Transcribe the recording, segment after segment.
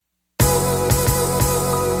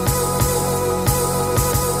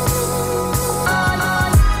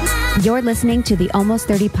You're listening to the Almost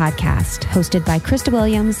 30 podcast, hosted by Krista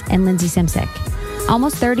Williams and Lindsay Simsick.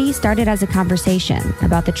 Almost 30 started as a conversation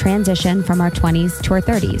about the transition from our 20s to our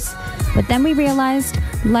 30s. But then we realized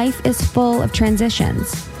life is full of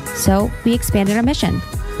transitions. So we expanded our mission.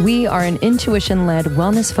 We are an intuition-led,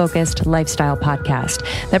 wellness-focused lifestyle podcast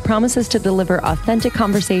that promises to deliver authentic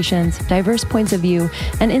conversations, diverse points of view,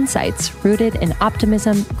 and insights rooted in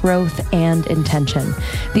optimism, growth, and intention.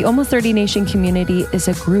 The Almost 30 Nation community is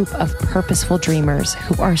a group of purposeful dreamers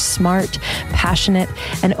who are smart, passionate,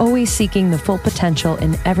 and always seeking the full potential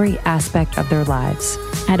in every aspect of their lives.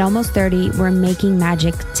 At Almost 30, we're making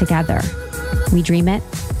magic together. We dream it,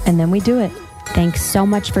 and then we do it. Thanks so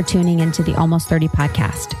much for tuning into the Almost 30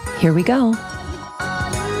 podcast. Here we go.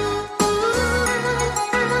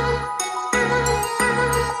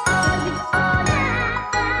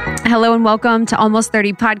 Hello and welcome to Almost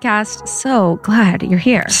 30 podcast. So glad you're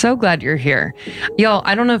here. So glad you're here. Y'all,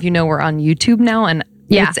 I don't know if you know we're on YouTube now, and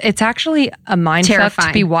it's actually a mindfuck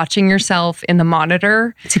to be watching yourself in the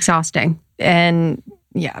monitor. It's exhausting. And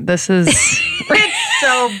yeah, this is... It's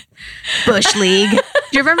so Bush League.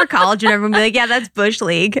 Do you remember college and everyone be like, yeah, that's Bush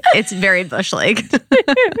League. It's very Bush League.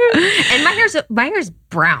 And my hair's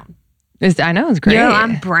brown. I know, it's great. Yo,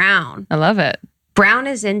 I'm brown. I love it. Brown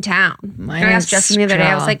is in town. Mine I asked Justin the other day,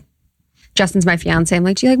 I was like, Justin's my fiance. I'm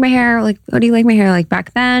like, do you like my hair? Like, what do you like my hair like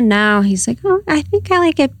back then? Now he's like, oh, I think I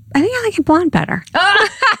like it blonde better.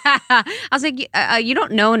 I was like, you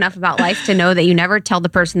don't know enough about life to know that you never tell the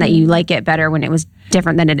person that you like it better when it was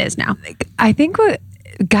different than it is now. I think what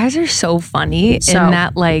guys are so funny in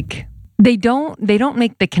that, like, they don't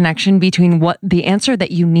make the connection between what the answer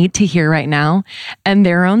that you need to hear right now and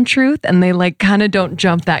their own truth, and they like kind of don't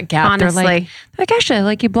jump that gap. Honestly. They're like, actually, I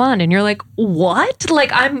like you blonde, and you're like, what?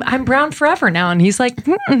 Like I'm brown forever now, and he's like,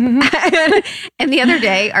 And the other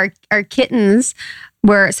day, our kittens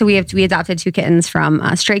we adopted 2 kittens from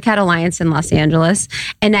Stray Cat Alliance in Los Angeles,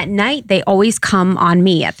 and at night they always come on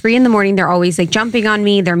me at 3 a.m. They're always like jumping on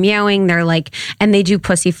me, they're meowing, they're like, and they do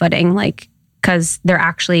pussyfooting, like, because they're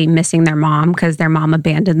actually missing their mom because their mom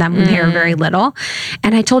abandoned them when they were very little.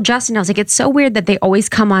 And I told Justin, I was like, it's so weird that they always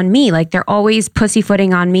come on me. Like, they're always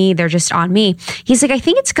pussyfooting on me. They're just on me. He's like, I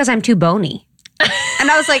think it's because I'm too bony.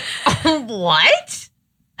 And I was like, oh, what?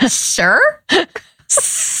 Sir? I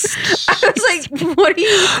was like, what are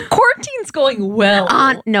you? Quarantine's going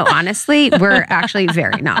well. No, honestly, we're actually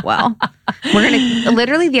very not well.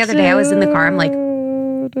 Literally the other day I was in the car. I'm like,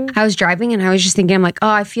 I was driving and I was just thinking, I'm like, oh,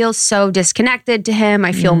 I feel so disconnected to him.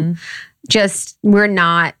 I feel we're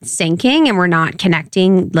not syncing and we're not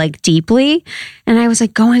connecting like deeply. And I was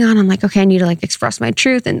like going on, I'm like, okay, I need to like express my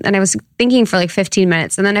truth. And I was thinking for like 15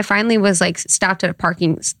 minutes. And then I finally was like stopped at a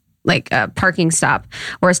parking stop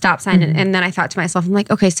or a stop sign. And then I thought to myself, I'm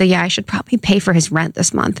like, okay, so yeah, I should probably pay for his rent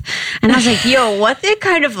this month. And I was like, yo, what the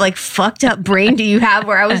kind of like fucked up brain do you have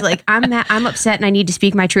where I was like, I'm upset and I need to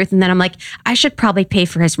speak my truth. And then I'm like, I should probably pay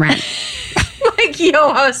for his rent. Like, yo,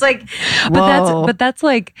 I was like, whoa. But that's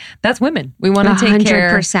women. We want to take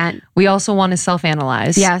care. 100%. We also want to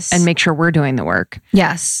self-analyze. Yes. And make sure we're doing the work.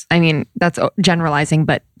 Yes. I mean, that's generalizing,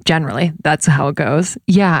 but generally that's how it goes.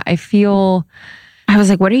 Yeah. I was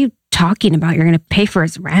like, what are you talking about? You're going to pay for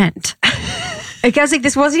his rent. Like, I was like,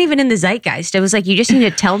 this wasn't even in the zeitgeist. It was like, you just need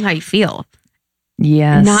to tell him how you feel.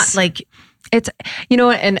 Yes. Not like... It's,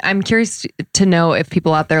 and I'm curious to know if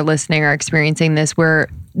people out there listening are experiencing this, where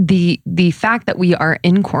the fact that we are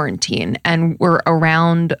in quarantine and we're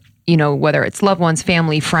around, whether it's loved ones,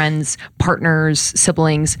 family, friends, partners,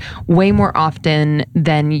 siblings, way more often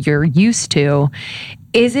than you're used to,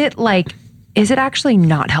 is it actually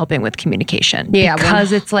not helping with communication? Yeah.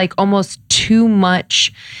 Because it's like almost too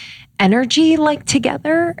much energy like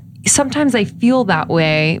together. Sometimes I feel that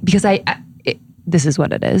way because this is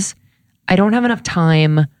what it is. I don't have enough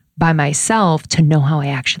time by myself to know how I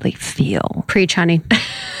actually feel. Preach, honey.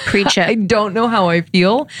 Preach it. I don't know how I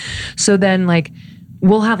feel. So then like,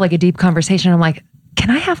 we'll have like a deep conversation. I'm like,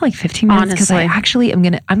 can I have like 15 minutes? Because I actually I'm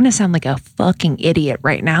gonna sound like a fucking idiot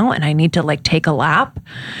right now, and I need to like take a lap.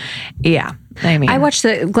 Yeah. I mean, I watched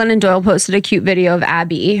Glennon Doyle posted a cute video of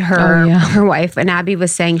Abby, her wife, and Abby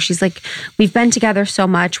was saying, she's like, we've been together so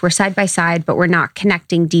much, we're side by side, but we're not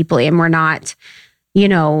connecting deeply, and we're not,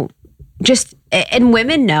 and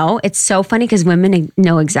women know. It's so funny because women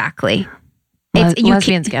know exactly.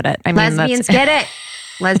 Lesbians get it. I mean, lesbians get it.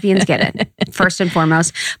 Lesbians get it, first and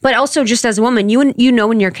foremost. But also just as a woman, you know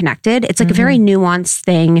when you're connected. It's like a very nuanced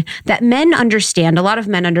thing that men understand. A lot of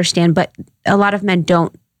men understand, but a lot of men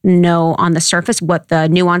don't know on the surface what the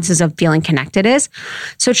nuances of feeling connected is.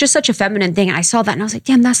 So it's just such a feminine thing. And I saw that and I was like,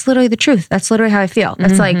 damn, that's literally the truth. That's literally how I feel.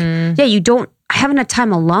 That's like, yeah, you don't, I haven't had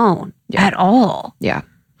time alone at all. Yeah.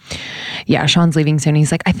 Yeah. Sean's leaving soon.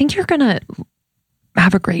 He's like, I think you're going to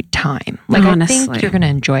have a great time. Like, honestly. I think you're going to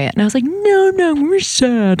enjoy it. And I was like, no, we're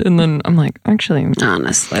sad. And then I'm like, actually,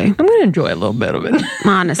 honestly, I'm going to enjoy a little bit of it.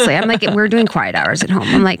 Honestly, I'm like, we're doing quiet hours at home.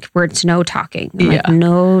 I'm like, it's no talking. I'm like,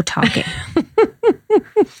 no talking.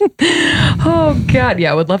 Oh God.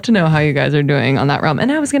 Yeah. I would love to know how you guys are doing on that realm.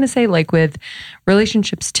 And I was going to say, like, with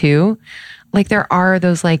relationships too, like there are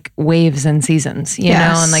those like waves and seasons, you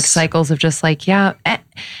know, and like cycles of just like, yeah.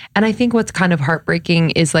 And I think what's kind of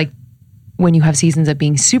heartbreaking is like when you have seasons of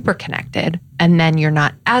being super connected and then you're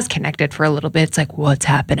not as connected for a little bit. It's like, what's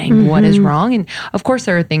happening? Mm-hmm. What is wrong? And of course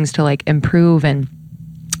there are things to like improve and,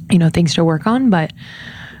 you know, things to work on. But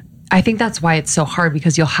I think that's why it's so hard,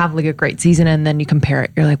 because you'll have like a great season and then you compare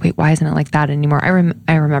it. You're like, wait, why isn't it like that anymore?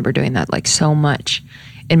 I remember doing that like so much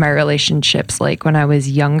in my relationships. Like when I was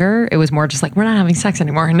younger, it was more just like, we're not having sex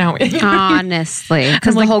anymore. And now, honestly,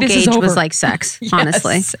 because the whole gauge was like sex,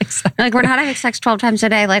 honestly. Exactly. Like, we're not having sex 12 times a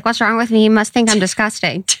day. Like, what's wrong with me? You must think I'm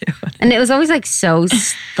disgusting. Dude. And it was always like so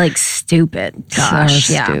like stupid. Gosh,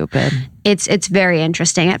 so stupid. It's very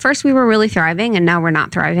interesting. At first we were really thriving and now we're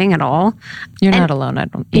not thriving at all. You're not alone, I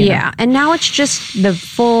don't. Yeah. And now it's just the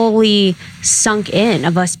fully sunk in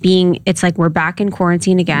of us being, it's like we're back in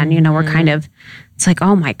quarantine again. Mm-hmm. You know, we're kind of, it's like,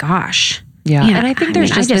 oh my gosh. Yeah. And I think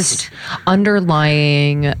there's this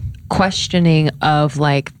underlying questioning of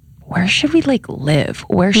like, where should we like live?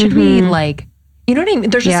 Where should we like, you know what I mean?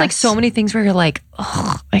 There's just like so many things where you're like,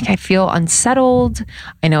 oh, like I feel unsettled.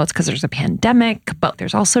 I know it's because there's a pandemic, but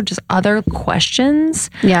there's also just other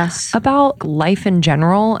questions about life in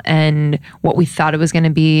general and what we thought it was going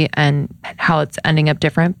to be and how it's ending up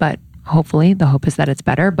different. But hopefully the hope is that it's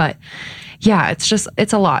better. But yeah,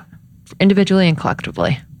 it's a lot individually and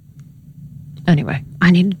collectively. Anyway,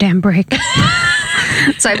 I need a damn break.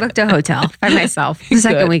 So I booked a hotel by myself the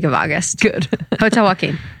second week of August. Good. Hotel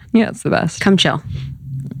Joaquin. Yeah, it's the best. Come chill.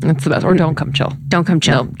 It's the best. Or don't come chill. Don't come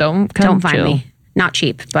chill. No, don't find chill. me. Not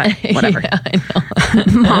cheap, but whatever. Yeah,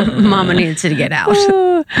 I know. Mama needs to get out.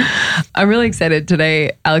 I'm really excited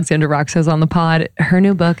today. Alexandra Roxo's on the pod. Her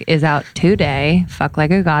new book is out today. Fuck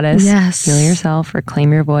Like a Goddess. Yes. Heal yourself,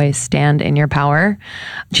 reclaim your voice, stand in your power.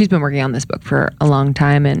 She's been working on this book for a long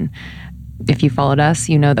time. And if you followed us,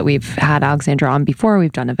 you know that we've had Alexandra on before.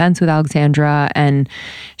 We've done events with Alexandra. And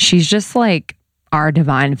she's just like our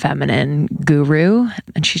divine feminine guru.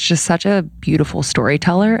 And she's just such a beautiful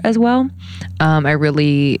storyteller as well. I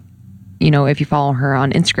really, you know, if you follow her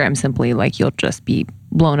on Instagram, simply like you'll just be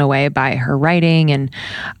blown away by her writing. And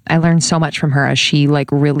I learned so much from her as she like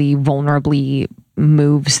really vulnerably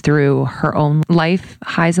moves through her own life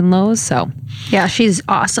highs and lows. So yeah, she's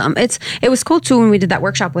awesome. It was cool too when we did that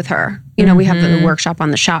workshop with her. You know, we have the workshop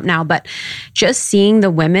on the shop now, but just seeing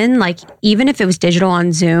the women, like even if it was digital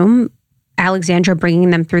on Zoom, Alexandra bringing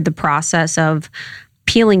them through the process of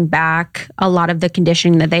peeling back a lot of the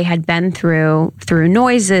conditioning that they had been through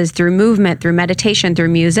noises, through movement, through meditation, through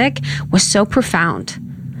music, was so profound.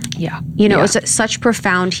 Yeah. You know, it was such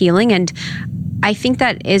profound healing. And I think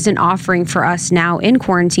that is an offering for us now in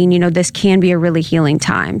quarantine. You know, this can be a really healing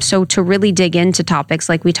time. So to really dig into topics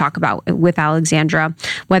like we talk about with Alexandra,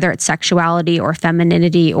 whether it's sexuality or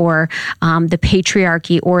femininity or the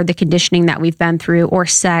patriarchy or the conditioning that we've been through or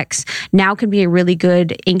sex, now can be a really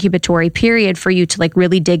good incubatory period for you to like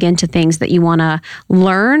really dig into things that you want to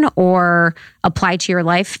learn or apply to your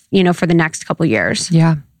life, you know, for the next couple of years.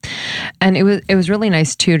 Yeah. And it was really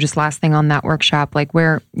nice too, just last thing on that workshop, like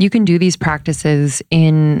where you can do these practices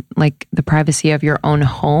in like the privacy of your own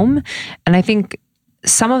home. And I think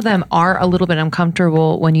some of them are a little bit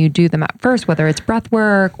uncomfortable when you do them at first, whether it's breath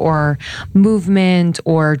work or movement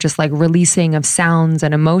or just like releasing of sounds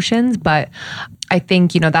and emotions. But I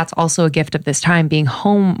think, you know, that's also a gift of this time, being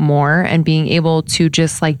home more and being able to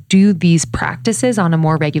just like do these practices on a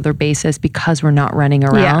more regular basis because we're not running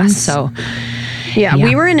around. Yes. So yeah,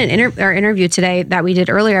 we were in our interview today that we did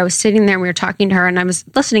earlier. I was sitting there and we were talking to her and I was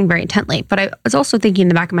listening very intently, but I was also thinking in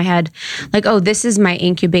the back of my head, like, oh, this is my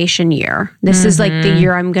incubation year. This is like the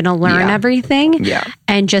year I'm going to learn everything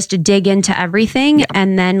and just to dig into everything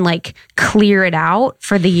and then like clear it out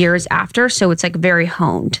for the years after. So it's like very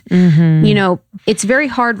honed. You know, it's very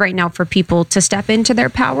hard right now for people to step into their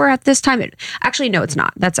power at this time. Actually, no, it's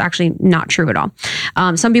not. That's actually not true at all.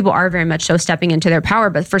 Some people are very much so stepping into their power,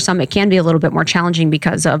 but for some, it can be a little bit more challenging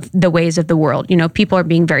because of the ways of the world. You know, people are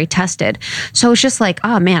being very tested. So it's just like,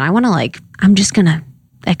 oh man, I'm just going to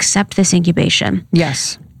accept this incubation.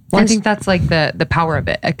 Yes. Well, I think that's like the power of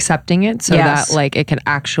it, accepting it so that like it can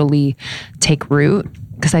actually take root.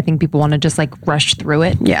 because I think people want to just like rush through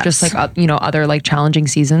it. Yes. Just like, other like challenging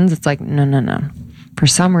seasons. It's like, no. For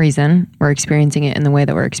some reason, we're experiencing it in the way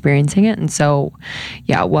that we're experiencing it. And so,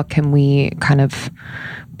 yeah, what can we kind of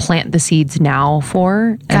plant the seeds now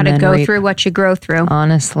for? Got to go through what you grow through.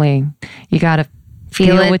 Honestly, you got to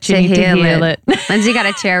feel it what you to need to heal it. Lindsay got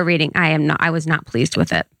a tarot reading. I was not pleased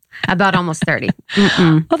with it. About almost 30.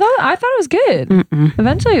 Although I thought it was good.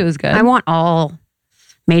 Eventually it was good. I want all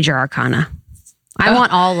major arcana. I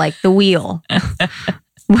want all like the wheel.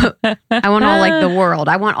 I want all like the world.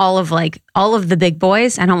 I want all of the big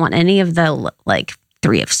boys. I don't want any of the like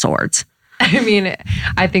 3 of swords. I mean,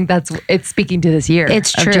 I think it's speaking to this year.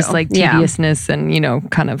 It's true. Of just like tediousness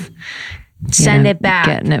and, kind of send it back.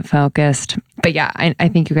 Getting it focused. But yeah, I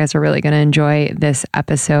think you guys are really going to enjoy this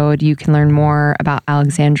episode. You can learn more about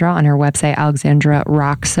Alexandra on her website,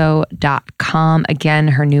 alexandraroxo.com. Again,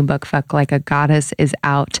 her new book, Fuck Like a Goddess, is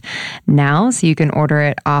out now. So you can order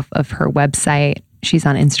it off of her website. She's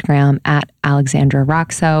on Instagram at Alexandra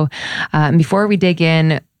Roxo. And before we dig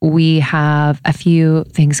in, we have a few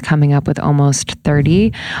things coming up with Almost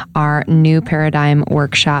 30. Our new Paradigm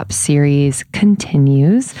Workshop series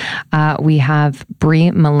continues. We have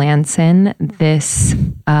Brie Melanson this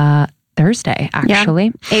Thursday,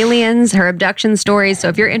 actually. Yeah. Aliens, her abduction stories. So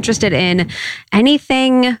if you're interested in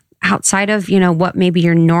anything outside of, what maybe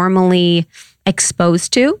you're normally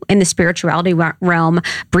exposed to in the spirituality realm,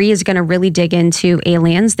 Brie is going to really dig into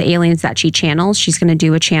aliens, the aliens that she channels. She's going to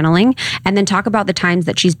do a channeling and then talk about the times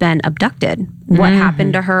that she's been abducted, what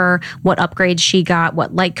happened to her, what upgrades she got,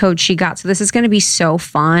 what light codes she got. So this is going to be so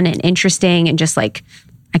fun and interesting and just like,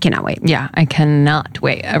 I cannot wait. Yeah, I cannot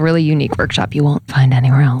wait. A really unique workshop you won't find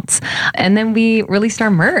anywhere else. And then we released our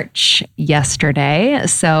merch yesterday.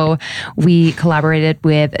 So we collaborated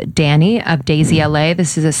with Danny of Daisy LA.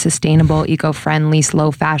 This is a sustainable, eco-friendly, slow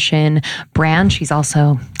fashion brand. She's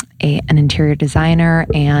also an interior designer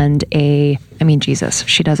and she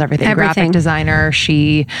does everything. Graphic designer.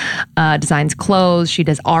 She designs clothes. She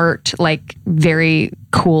does art, like very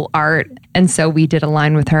cool art. And so we did a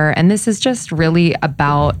line with her. And this is just really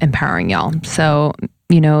about empowering y'all. So,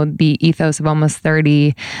 the ethos of Almost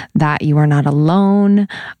 30, that you are not alone.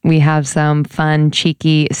 We have some fun,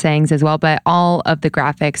 cheeky sayings as well. But all of the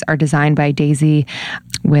graphics are designed by Daisy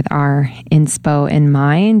with our inspo in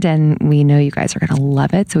mind. And we know you guys are going to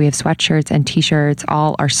love it. So we have sweatshirts and t-shirts.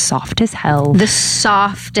 All are soft as hell. The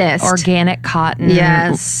softest. Organic cotton.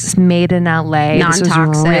 Yes. Made in LA. Non-toxic. This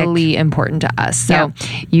was really important to us. So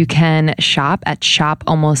you can shop at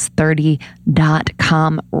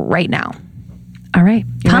shopalmost30.com right now. All right.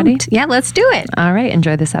 You Pumped. ready? Yeah, let's do it. All right.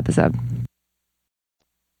 Enjoy this episode.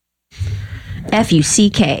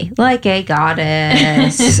 FUCK, like a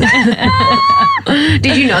goddess. Did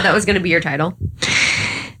you know that was going to be your title?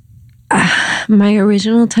 My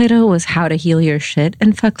original title was How to Heal Your Shit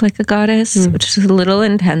and Fuck Like a Goddess, which is a little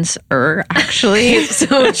intense-er, actually. It's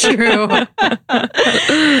so true.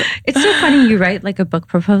 It's so funny. You write like a book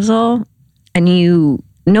proposal and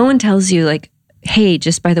no one tells you like, hey,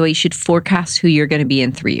 just by the way, you should forecast who you're going to be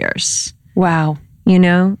in 3 years. Wow.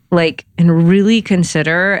 And really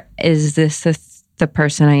consider, is this the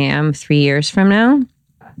person I am 3 years from now?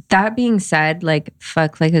 That being said, like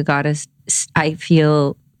Fuck Like a Goddess, I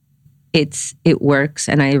feel it works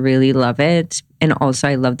and I really love it. And also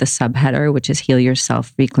I love the subheader, which is heal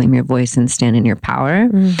yourself, reclaim your voice, and stand in your power.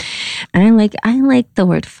 And I like the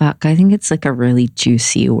word fuck. I think it's like a really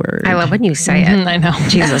juicy word. I love when you say it. I know.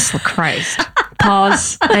 Jesus Christ.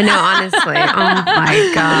 Pause. I know, honestly. Oh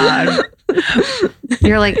my God.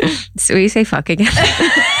 You're like, so you say fuck again?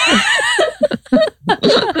 Just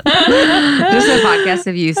a podcast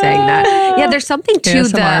of you saying that. Yeah, there's something to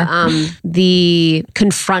the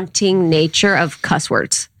confronting nature of cuss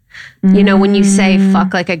words. When you say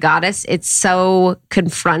fuck like a goddess, it's so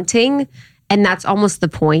confronting, and that's almost the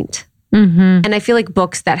point. And I feel like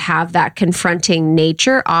books that have that confronting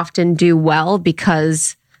nature often do well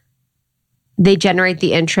because they generate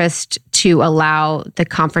the interest to allow the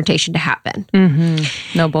confrontation to happen.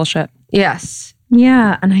 No bullshit. Yes.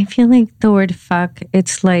 Yeah, and I feel like the word fuck,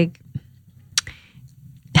 it's like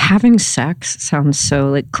having sex sounds so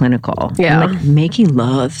like clinical. Yeah. And, like making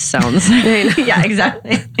love sounds like yeah,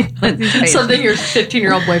 exactly. Something your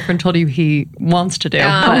 15-year-old boyfriend told you he wants to do.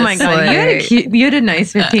 Oh my God. You had a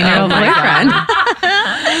nice 15-year-old boyfriend. Oh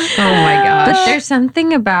my gosh. But there's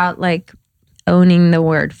something about like owning the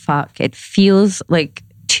word fuck. It feels like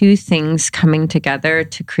two things coming together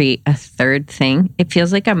to create a third thing. It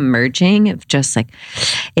feels like a merging of just like,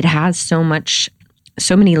 it has so much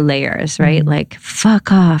so many layers, right? Like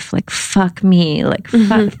fuck off, like fuck me, like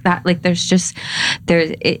fuck that. Like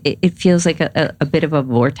it feels like a bit of a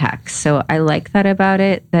vortex. So I like that about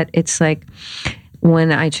it, that it's like,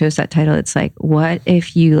 when I chose that title, it's like, what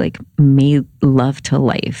if you like made love to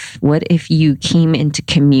life? What if you came into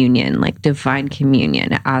communion, like divine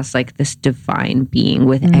communion, as like this divine being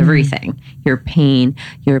with everything, your pain,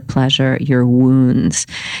 your pleasure, your wounds,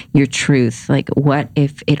 your truth? Like, what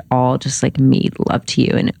if it all just like made love to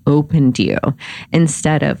you and opened you,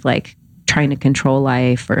 instead of like trying to control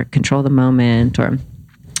life or control the moment? Or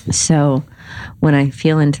so when I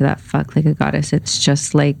feel into that fuck like a goddess, it's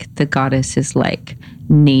just like the goddess is like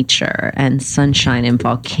nature and sunshine and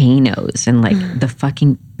volcanoes and like the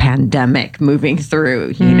fucking pandemic moving through,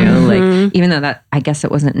 you know, like even though that, I guess it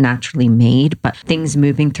wasn't naturally made, but things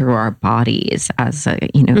moving through our bodies as a,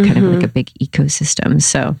 you know, kind of like a big ecosystem.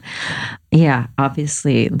 So yeah,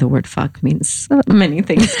 obviously the word fuck means many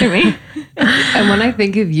things to me. And when I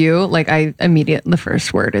think of you, like the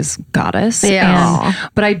first word is goddess. Yeah.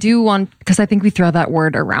 But I do want, because I think we throw that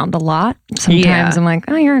word around a lot. Sometimes I'm like,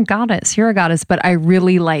 oh, you're a goddess. But I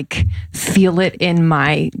really like feel it in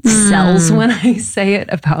my cells when I say it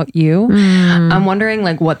about you. I'm wondering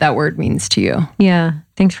like what that word means to you. Yeah.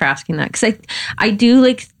 Thanks for asking that. Because I do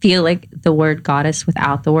like feel like the word goddess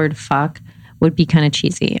without the word fuck would be kind of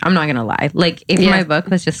cheesy. I'm not gonna lie. Like if my book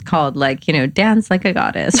was just called like, you know, dance like a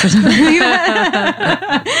goddess or something like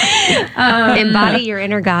that. Embody your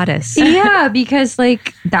inner goddess. Yeah, because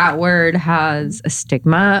like that word has a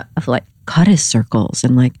stigma of like goddess circles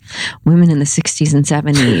and like women in the 60s and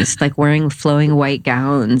 70s like wearing flowing white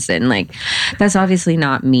gowns, and like that's obviously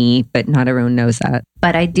not me, but not everyone knows that.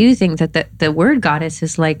 But I do think that the word goddess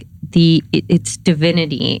is like it's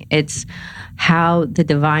divinity. It's how the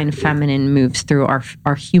divine feminine moves through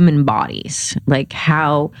our human bodies, like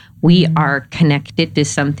how we are connected to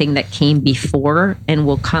something that came before and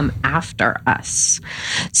will come after us.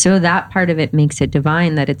 So that part of it makes it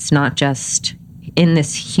divine, that it's not just in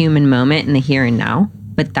this human moment in the here and now,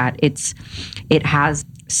 but that it has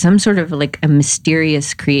some sort of like a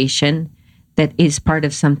mysterious creation that is part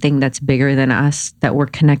of something that's bigger than us, that we're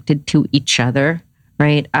connected to each other,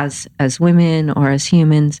 right? As women or as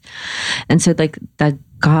humans. And so like the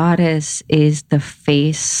goddess is the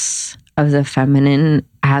face of the feminine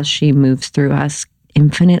as she moves through us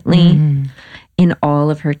infinitely in all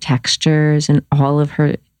of her textures and all of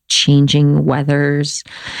her changing weathers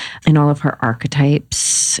and all of her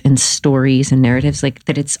archetypes and stories and narratives, like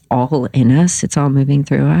that it's all in us, it's all moving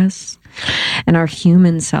through us. And our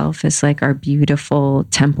human self is like our beautiful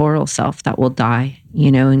temporal self that will die,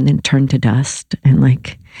 you know, and then turn to dust. And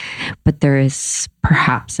like, but there is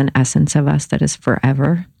perhaps an essence of us that is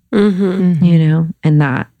forever, you know, and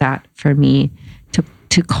that for me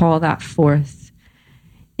to call that forth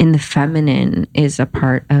in the feminine is a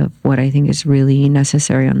part of what I think is really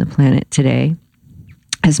necessary on the planet today.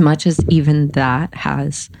 As much as even that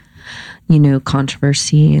has, you know,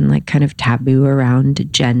 controversy and like kind of taboo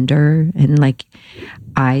around gender. And like,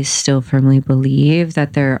 I still firmly believe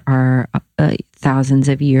that there are thousands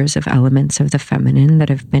of years of elements of the feminine that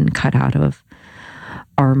have been cut out of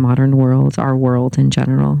our modern world, our world in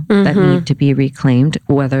general, that need to be reclaimed,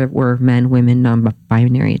 whether we're men, women,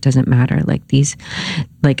 non-binary, it doesn't matter. Like these,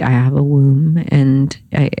 like I have a womb and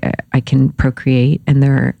I can procreate, and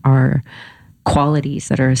there are qualities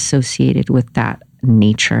that are associated with that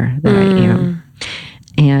nature that I am.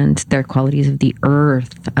 And there are qualities of the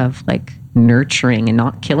earth, of like nurturing and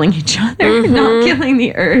not killing each other, not killing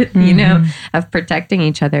the earth, you know, of protecting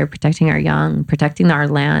each other, protecting our young, protecting our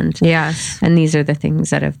land. Yes. And these are the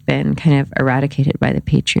things that have been kind of eradicated by the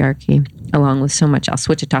patriarchy, along with so much else,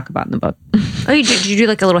 which I talk about in the book. Oh, did you do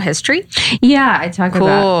like a little history? Yeah, I talk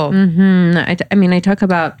about, I mean, I talk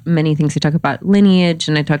about many things. I talk about lineage,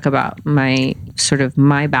 and I talk about my sort of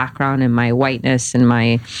my background and my whiteness and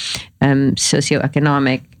my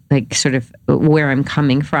socioeconomic, like sort of where I'm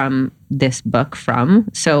coming from this book from.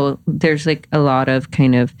 So there's like a lot of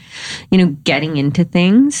kind of, you know, getting into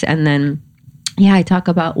things. And then, yeah, I talk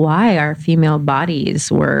about why our female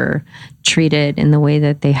bodies were treated in the way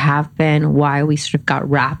that they have been, why we sort of got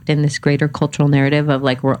wrapped in this greater cultural narrative of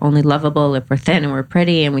like, we're only lovable if we're thin and we're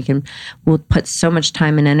pretty, and we'll put so much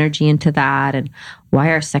time and energy into that, and why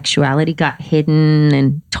our sexuality got hidden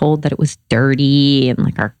and told that it was dirty, and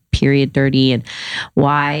like our period dirty, and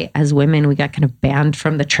why as women we got kind of banned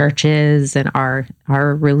from the churches, and our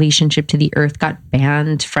relationship to the earth got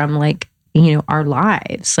banned from like, you know, our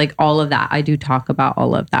lives. Like all of that, I do talk about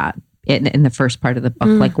all of that in the first part of the book,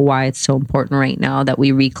 like why it's so important right now that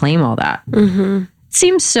we reclaim all that. It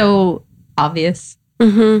seems so obvious.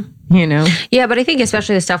 you know? Yeah, but I think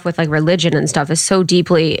especially the stuff with like religion and stuff is so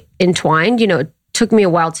deeply entwined. You know, it took me a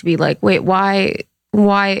while to be like, wait,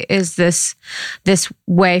 why is this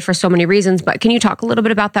way for so many reasons? But can you talk a little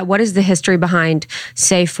bit about that? What is the history behind,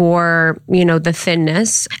 say, for, you know, the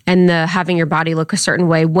thinness and the having your body look a certain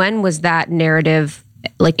way? When was that narrative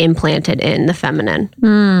like implanted in the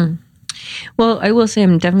feminine? Well, I will say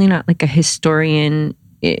I'm definitely not like a historian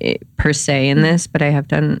per se in this, but I have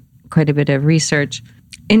done quite a bit of research.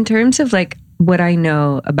 In terms of like what I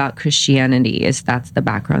know about Christianity is that's the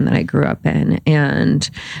background that I grew up in. And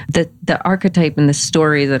the archetype and the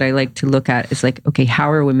story that I like to look at is like, okay,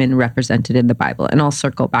 how are women represented in the Bible? And I'll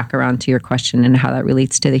circle back around to your question and how that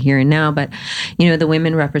relates to the here and now. But, you know, the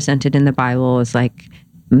women represented in the Bible is like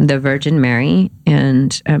the Virgin Mary,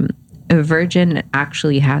 and a virgin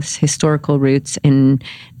actually has historical roots in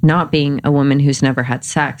not being a woman who's never had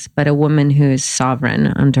sex, but a woman who is sovereign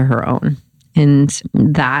unto her own. And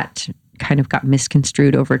that kind of got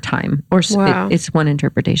misconstrued over time, or it's one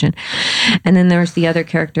interpretation. And then there's the other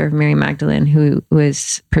character of Mary Magdalene, who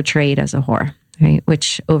was portrayed as a whore, right?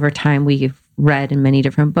 Which over time we've read in many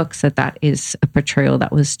different books that is a portrayal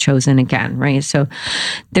that was chosen again, right? So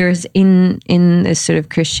there's in this sort of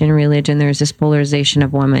Christian religion, there's this polarization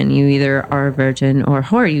of women. You either are a virgin or a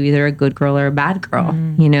whore. You either a good girl or a bad girl,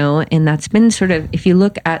 you know? And that's been sort of, if you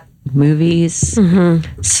look at movies,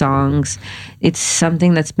 songs, it's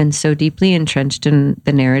something that's been so deeply entrenched in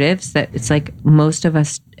the narratives that it's like most of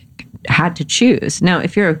us had to choose. Now,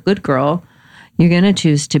 if you're a good girl, you're going to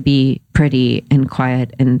choose to be pretty and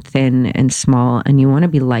quiet and thin and small, and you want to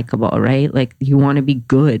be likable, right? Like you want to be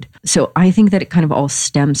good. So I think that it kind of all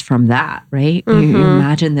stems from that, right? You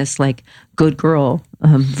imagine this like good girl,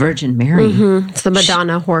 Virgin Mary. It's the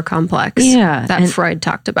Madonna whore complex that Freud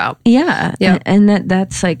talked about. Yeah. Yep. And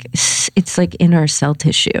that's like, it's like in our cell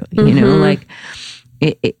tissue, you know, like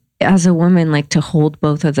as a woman, like to hold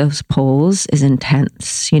both of those poles is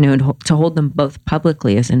intense, you know, to hold them both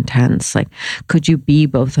publicly is intense. Like, could you be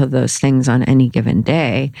both of those things on any given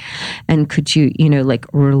day? And could you, you know, like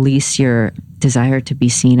release your desire to be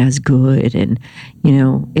seen as good? And, you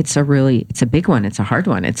know, it's a big one. It's a hard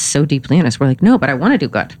one. It's so deeply in us. We're like, no, but I want to do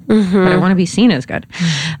good, but I want to be seen as good.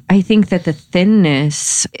 I think that the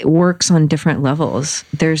thinness works on different levels.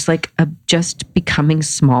 There's like just becoming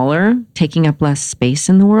smaller, taking up less space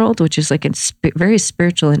in the world, which is like a very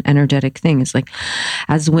spiritual and energetic thing. It's like,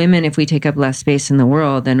 as women, if we take up less space in the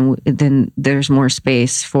world, then there's more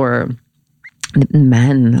space for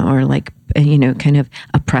men or like, you know, kind of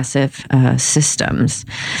oppressive systems.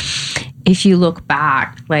 If you look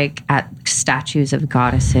back like at statues of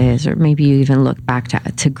goddesses, or maybe you even look back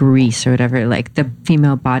to Greece or whatever, like the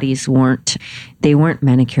female bodies weren't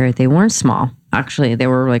manicured, they weren't small. Actually, they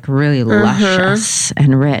were like really luscious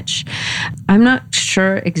and rich. I'm not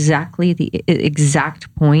sure exactly the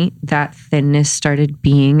exact point that thinness started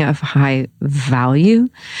being of high value.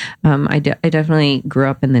 I definitely grew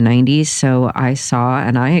up in the 90s, so I saw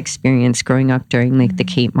and I experienced growing up during like the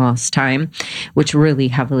Kate Moss time, which really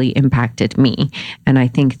heavily impacted me. And I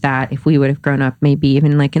think that if we would have grown up maybe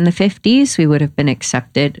even like in the 50s, we would have been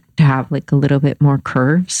accepted to have like a little bit more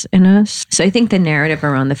curves in us. So I think the narrative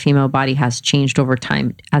around the female body has changed over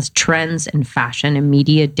time as trends and fashion and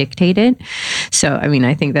media dictated. So, I mean,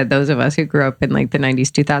 I think that those of us who grew up in like the 90s,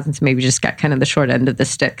 2000s, maybe just got kind of the short end of the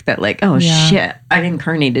stick that like, oh shit, I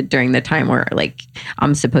incarnated during the time where like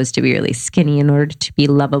I'm supposed to be really skinny in order to be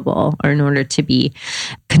lovable or in order to be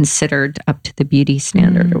considered up to the beauty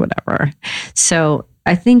standard or whatever. So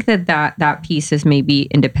I think that piece is maybe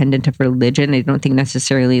independent of religion. I don't think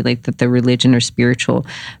necessarily like that the religion or spiritual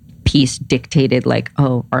piece dictated like,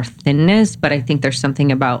 oh, our thinness, but I think there's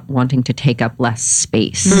something about wanting to take up less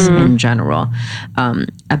space in general.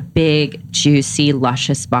 A big, juicy,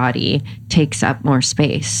 luscious body takes up more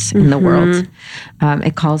space in the world.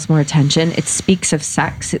 It calls more attention. It speaks of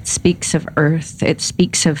sex. It speaks of earth. It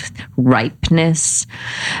speaks of ripeness.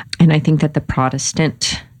 And I think that the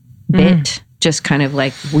Protestant bit just kind of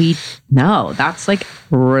like, we know that's like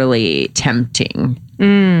really tempting.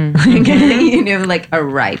 Like, you know, like a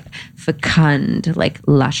ripe, fecund, like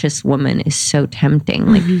luscious woman is so tempting.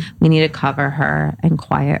 Like we need to cover her and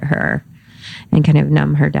quiet her and kind of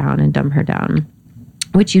numb her down and dumb her down.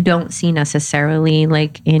 which you don't see necessarily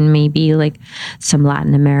like in maybe like some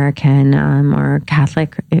Latin American or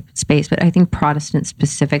Catholic space, but I think Protestant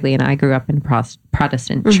specifically, and I grew up in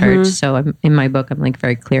Protestant church, so in my book I'm like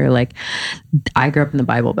very clear, like I grew up in the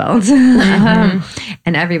Bible Belt,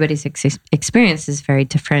 and everybody's experience is very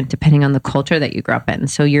different depending on the culture that you grew up in.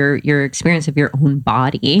 So your experience of your own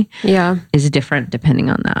body is different depending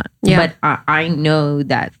on that. But I know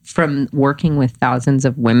that from working with thousands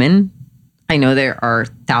of women, I know there are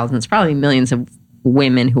thousands, probably millions of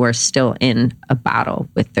women who are still in a battle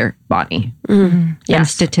with their body. And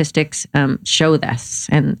statistics show this.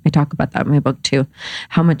 And I talk about that in my book too.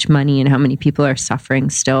 How much money and how many people are suffering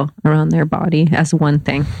still around their body as one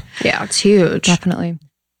thing. Yeah, it's huge. Definitely.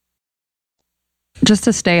 Just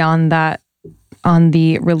to stay on that, on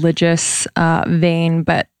the religious vein,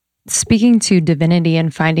 but speaking to divinity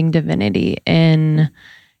and finding divinity in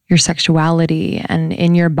your sexuality and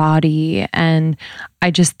in your body. And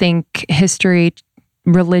I just think history,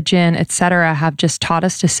 religion, etc., have just taught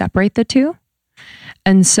us to separate the two.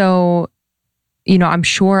 And so, you know, I'm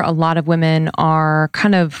sure a lot of women are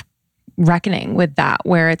kind of reckoning with that,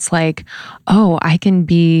 where it's like, oh, I can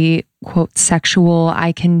be, quote, sexual.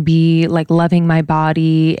 I can be like loving my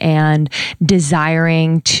body and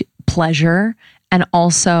desiring pleasure, and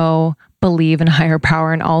also believe in higher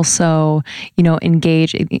power, and also, you know,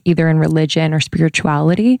 engage either in religion or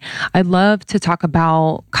spirituality. I'd love to talk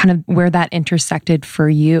about kind of where that intersected for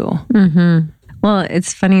you. Well,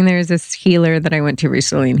 it's funny. There's this healer that I went to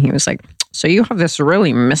recently, and he was like, so you have this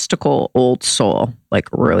really mystical old soul, like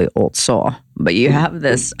really old soul, but you have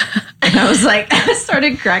this. And I was like, I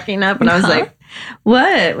started cracking up, and I was like,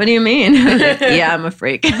 what do you mean? Yeah, I'm a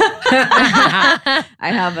freak. I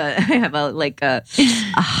have a like a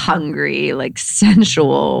hungry, like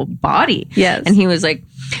sensual body. Yes. And he was like,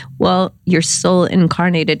 well, your soul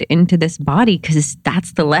incarnated into this body because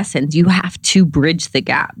that's the lessons. You have to bridge the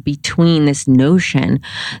gap between this notion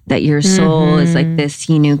that your soul is like this,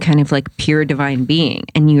 you know, kind of like pure divine being.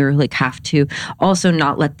 And you're like have to also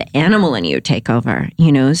not let the animal in you take over,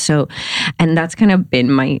 you know? So, and that's kind of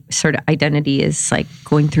been my sort of identity, is like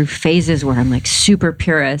going through phases where I'm like super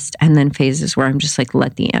purist, and then phases where I'm just like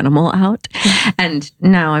let the animal out. And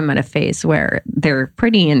now I'm at a phase where they're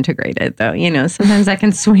pretty integrated though, you know, sometimes I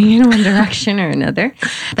can swing in one direction or another.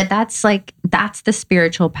 But that's the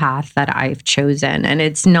spiritual path that I've chosen. And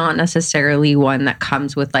it's not necessarily one that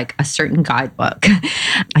comes with like a certain guidebook.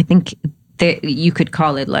 I think that you could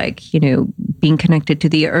call it like, you know, being connected to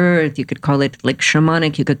the earth. You could call it like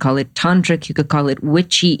shamanic. You could call it tantric. You could call it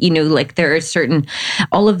witchy. You know, like there are certain,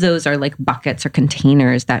 all of those are like buckets or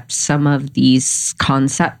containers that some of these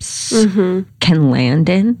concepts can land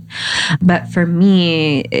in. But for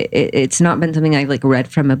me, it's not been something I like read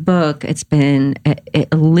from a book. It's been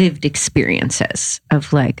lived experiences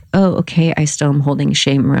of like, oh, okay, I still am holding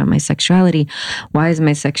shame around my sexuality. Why is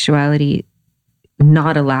my sexuality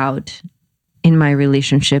not allowed in my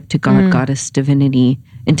relationship to God, goddess, divinity,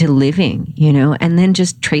 into living, you know, and then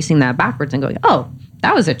just tracing that backwards and going, oh,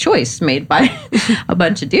 that was a choice made by a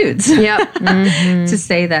bunch of dudes. To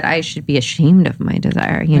say that I should be ashamed of my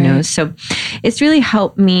desire, you know? So it's really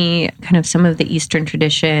helped me kind of some of the Eastern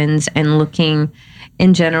traditions and looking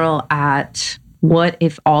in general at what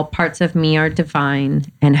if all parts of me are divine,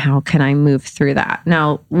 and how can I move through that?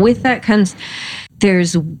 Now, with that comes,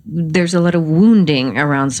 there's a lot of wounding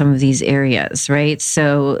around some of these areas, right?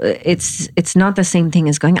 So it's not the same thing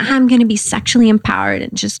as going, I'm going to be sexually empowered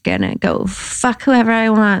and just going to go fuck whoever I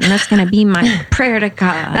want, and that's going to be my prayer to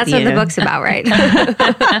God. That's what the book's about, right?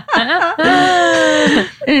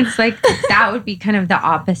 And it's like, that would be kind of the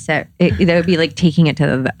opposite. That would be like taking it to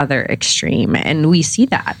the other extreme. And we see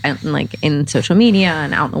that like in social media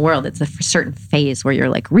and out in the world. It's a certain phase where you're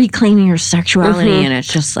like reclaiming your sexuality, and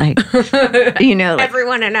it's just like, you know, like,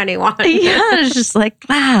 everyone and anyone. Yeah, it's just like,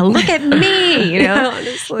 wow, look at me, you know,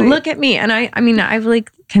 honestly. Look at me. And I mean, I've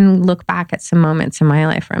like can look back at some moments in my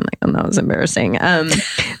life where I'm like, oh, that was embarrassing.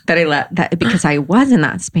 That I let that, because I was in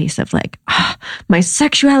that space of like, my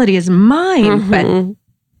sexuality is mine. But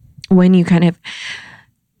when you kind of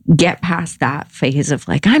get past that phase of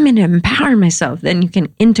like, I'm going to empower myself, then you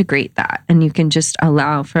can integrate that, and you can just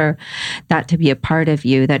allow for that to be a part of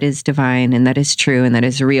you that is divine and that is true and that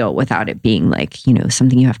is real, without it being like, you know,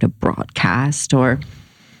 something you have to broadcast or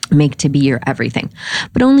make to be your everything.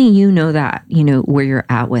 But only you know that, you know, where you're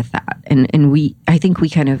at with that. And I think we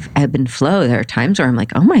kind of ebb and flow. There are times where I'm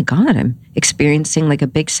like, oh my God, I'm experiencing like a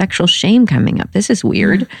big sexual shame coming up. This is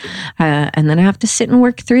weird. And then I have to sit and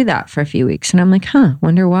work through that for a few weeks. And I'm like,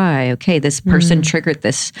 wonder why. Okay, this person triggered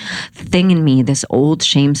this thing in me, this old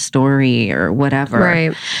shame story or whatever.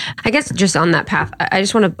 Right. I guess just on that path, I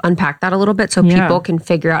just want to unpack that a little bit so people can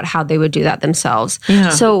figure out how they would do that themselves. Yeah.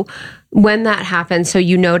 So when that happens,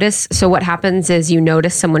 so what happens is you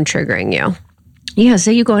notice someone triggering you. Yeah,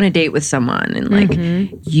 say you go on a date with someone and like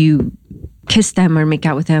you kiss them or make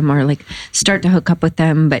out with them or like start to hook up with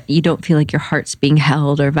them, but you don't feel like your heart's being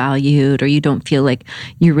held or valued, or you don't feel like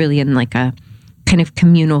you're really in like a kind of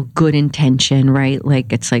communal good intention, right?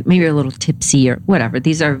 Like it's like maybe you're a little tipsy or whatever.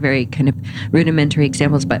 These are very kind of rudimentary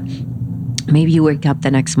examples, but maybe you wake up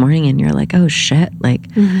the next morning and you're like, oh shit, like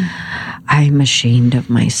I'm ashamed of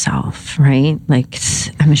myself, right? Like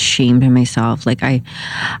I'm ashamed of myself. Like I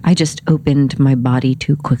just opened my body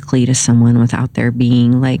too quickly to someone without there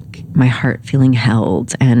being like my heart feeling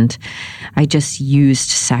held. And I just used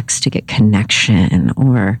sex to get connection.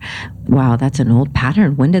 Or, wow, that's an old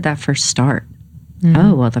pattern. When did that first start?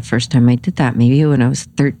 Oh, well, the first time I did that, maybe when I was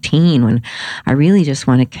 13, when I really just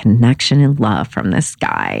wanted connection and love from this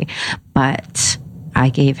guy. But I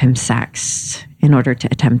gave him sex in order to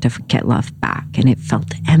attempt to get love back, and it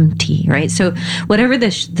felt empty, right? So whatever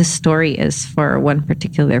the story is for one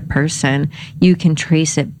particular person, you can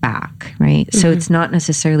trace it back, right? So it's not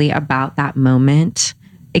necessarily about that moment.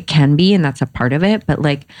 It can be, and that's a part of it, but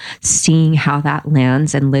like seeing how that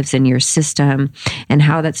lands and lives in your system and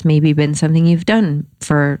how that's maybe been something you've done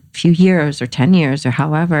for a few years or 10 years or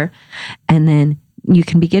however, and then you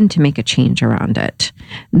can begin to make a change around it.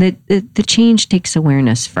 The change takes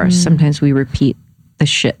awareness first. Sometimes we repeat the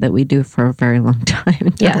shit that we do for a very long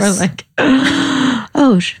time. Yes. We're like,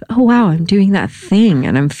 oh wow, I'm doing that thing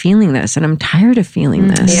and I'm feeling this and I'm tired of feeling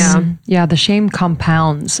this. Yeah, the shame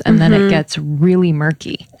compounds and then it gets really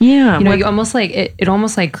murky. Yeah. You know, you almost like it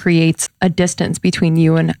almost like creates a distance between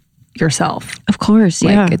you and yourself. Of course,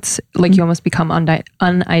 like it's like you almost become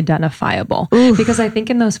unidentifiable. Because I think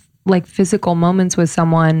in those like physical moments with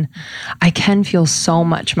someone, I can feel so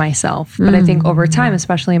much myself. But I think over time,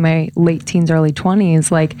 especially in my late teens, early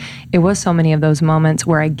 20s, like it was so many of those moments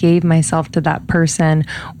where I gave myself to that person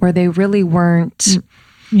where they really weren't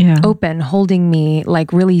open, holding me,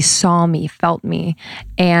 like really saw me, felt me.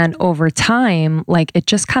 And over time, like it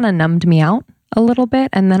just kind of numbed me out a little bit.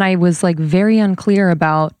 And then I was like very unclear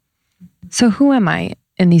about, so who am I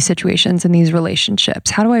in these situations, in these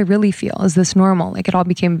relationships? How do I really feel? Is this normal? Like it all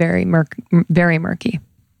became very murky.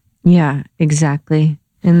 Yeah, exactly.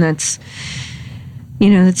 And that's,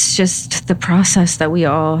 you know, it's just the process that we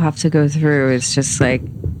all have to go through. It's just like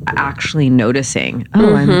actually noticing,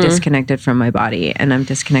 I'm disconnected from my body and I'm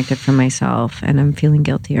disconnected from myself and I'm feeling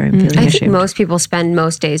guilty or I'm feeling ashamed. I think most people spend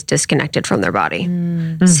most days disconnected from their body.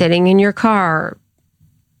 Sitting in your car,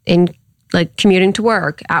 in like commuting to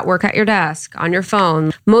work at your desk, on your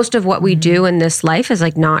phone. Most of what we do in this life is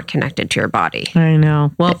like not connected to your body. I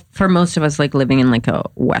know. Well, for most of us, like living in like a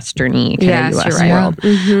Westerny kind of US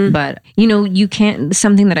world. But, you know, you can't,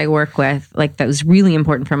 something that I work with, like that was really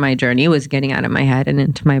important for my journey was getting out of my head and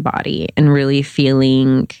into my body and really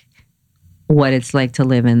feeling what it's like to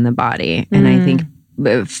live in the body. And I think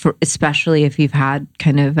especially if you've had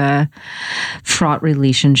kind of a fraught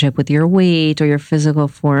relationship with your weight or your physical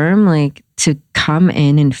form, like to come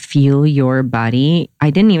in and feel your body. I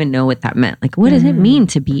didn't even know what that meant. Like, what does it mean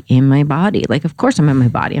to be in my body? Like, of course I'm in my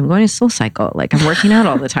body. I'm going to SoulCycle. Like I'm working out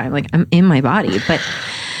all the time. Like I'm in my body. But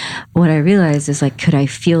what I realized is like, could I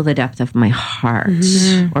feel the depth of my heart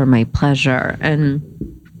or my pleasure? And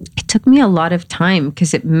it took me a lot of time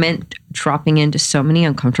because it meant dropping into so many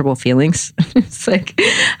uncomfortable feelings. It's like,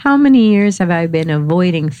 how many years have I been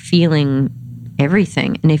avoiding feeling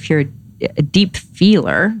everything? And if you're a deep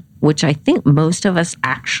feeler, which I think most of us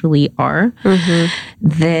actually are,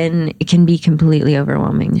 then it can be completely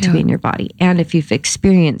overwhelming to be in your body. And if you've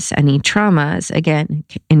experienced any traumas, again,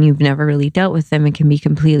 and you've never really dealt with them, it can be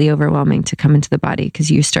completely overwhelming to come into the body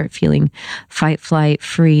because you start feeling fight, flight,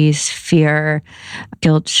 freeze, fear,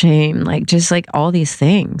 guilt, shame, like just like all these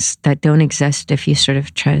things that don't exist if you sort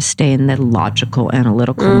of try to stay in the logical,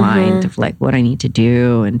 analytical mind of like what I need to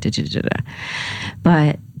do and da-da-da-da.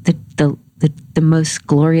 But the most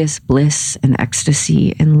glorious bliss and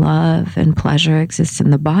ecstasy and love and pleasure exists in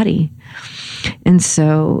the body. And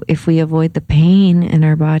so if we avoid the pain in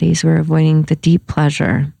our bodies, we're avoiding the deep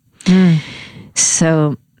pleasure.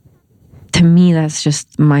 So to to me, that's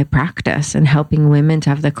just my practice, and helping women to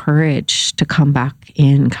have the courage to come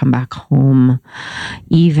back home,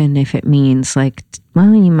 even if it means like,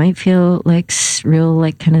 well, you might feel like real,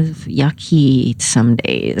 like kind of yucky some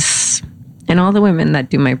days. And all the women that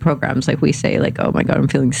do my programs, like we say, like, oh my God, I'm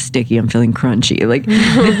feeling sticky, I'm feeling crunchy. Like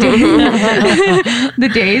the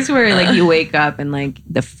days where like you wake up and like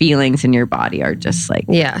the feelings in your body are just like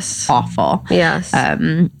awful. Yes.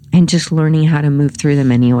 And just learning how to move through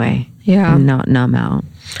them anyway. Yeah. And not numb out.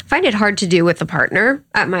 I find it hard to do with a partner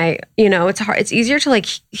at my, it's hard. It's easier to like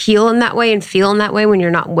heal in that way and feel in that way when you're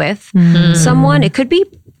not with someone. It could be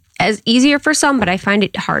as easier for some, but I find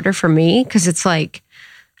it harder for me because it's like,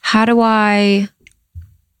 how do I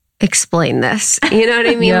explain this? You know what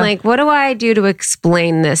I mean? Like, what do I do to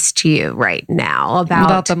explain this to you right now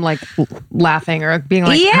without them like laughing or being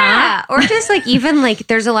like, huh? Or just like, even like,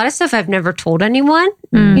 there's a lot of stuff I've never told anyone,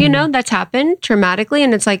 that's happened traumatically.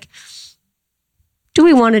 And it's like, do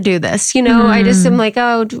we want to do this? I just am like,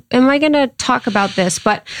 am I going to talk about this?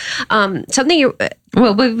 But something you...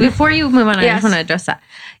 Well, but before you move on, I just want to address that.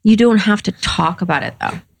 You don't have to talk about it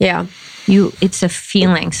though. Yeah. It's a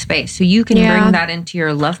feeling space. So you can bring that into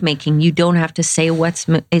your lovemaking. You don't have to say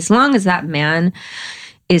as long as that man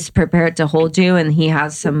is prepared to hold you and he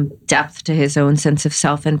has some depth to his own sense of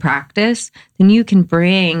self and practice, then you can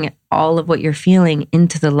bring all of what you're feeling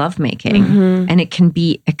into the lovemaking. And it can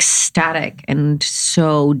be ecstatic and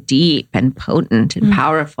so deep and potent and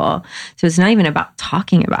powerful. So it's not even about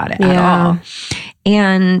talking about it at all.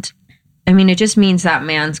 And I mean, it just means that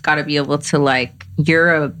man's got to be able to like,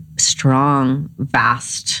 you're a strong,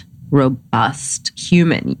 vast, robust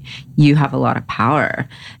human. You have a lot of power.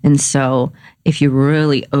 And so if you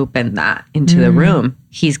really open that into the room,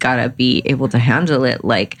 he's got to be able to handle it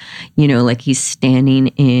like, like he's standing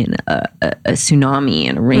in a tsunami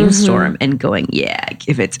and a rainstorm and going, yeah,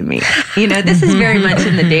 give it to me. This is very much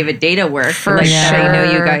in the David Data work. For sure. I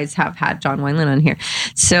know you guys have had John Wineland on here.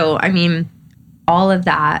 So, I mean, all of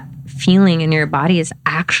that feeling in your body is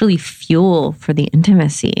actually fuel for the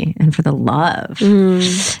intimacy and for the love.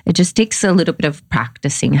 It just takes a little bit of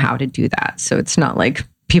practicing how to do that. So it's not like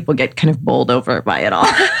people get kind of bowled over by it all.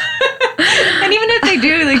 And even if they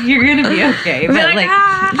do, like, you're going to be okay. But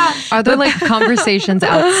are there like conversations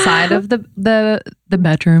outside of the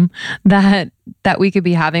bedroom that we could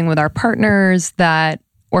be having with our partners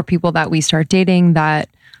or people that we start dating that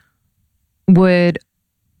would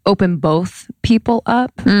open both people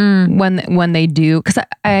up when they do? Because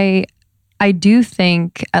I do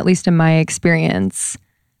think, at least in my experience,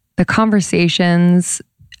 the conversations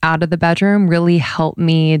out of the bedroom really help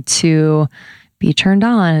me to be turned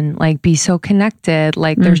on, like be so connected.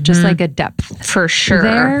 Like there's just like a depth for sure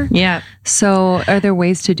there. Yeah. So are there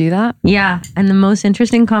ways to do that? Yeah. And the most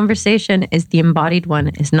interesting conversation is the embodied one,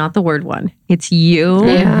 is not the word one. It's you.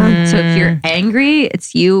 Yeah. So if you're angry,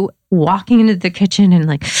 it's you walking into the kitchen and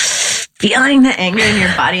like feeling the anger in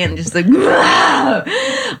your body and just like,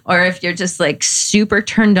 or if you're just like super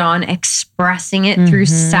turned on, expressing it through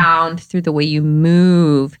sound, through the way you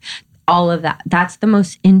move, all of that. That's the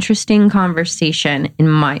most interesting conversation, in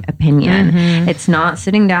my opinion. It's not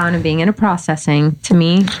sitting down and being in a processing. To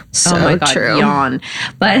me, so oh my God, true. Yawn.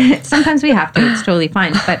 But sometimes we have to. It's totally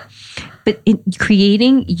fine. But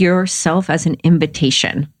creating yourself as an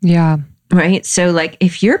invitation. Yeah. Right? So like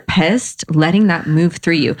if you're pissed, letting that move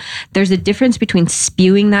through you. There's a difference between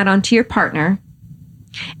spewing that onto your partner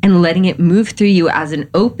and letting it move through you as an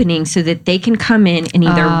opening so that they can come in and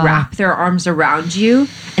either wrap their arms around you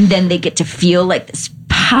and then they get to feel like this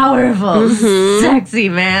powerful, sexy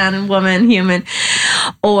man, woman, human.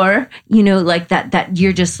 Or, like that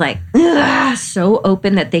you're just like so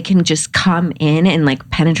open that they can just come in and like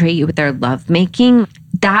penetrate you with their lovemaking.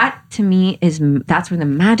 That to me that's where the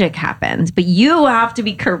magic happens. But you have to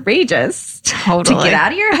be courageous to get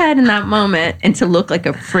out of your head in that moment and to look like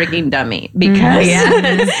a frigging dummy. Because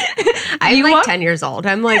I'm like 10 years old.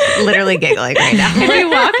 I'm like literally giggling right now. If you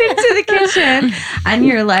walk into the kitchen and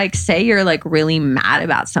you're like, say you're like really mad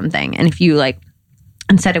about something. And if you like,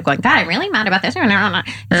 instead of going, God, I'm really mad about this.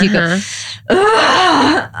 If you go,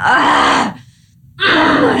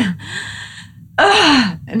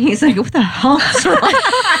 and he's like, what the hell is wrong?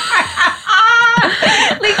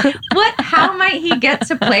 Like, how might he get get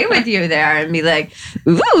to play with you there and be like,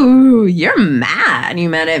 ooh, you're mad. You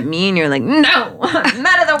mad at me? And you're like, no, I'm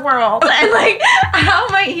mad at the world. And like, how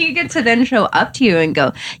might he get to then show up to you and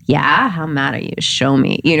go, yeah, how mad are you? Show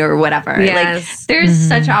me, or whatever. Yes. Like, there's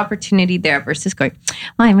such opportunity there versus going,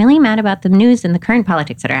 well, I'm really mad about the news and the current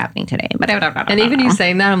politics that are happening today. And even you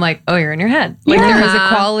saying that, I'm like, oh, you're in your head. Like there is a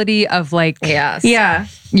quality of like,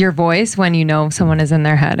 your voice when you know someone is in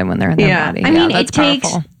their head and when they're in their body. I mean, that's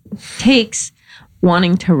it takes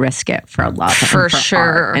wanting to risk it for love, for sure,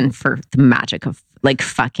 art, and for the magic of like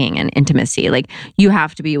fucking and intimacy. Like you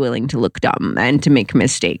have to be willing to look dumb and to make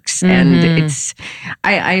mistakes, and it's.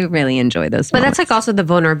 I really enjoy those. But moments. that's like also the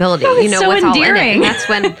vulnerability. Oh, it's so what's endearing. all in it. And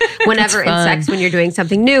that's whenever in sex, when you're doing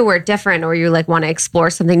something new or different, or you like want to explore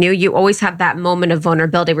something new, you always have that moment of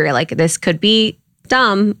vulnerability where you're like, this could be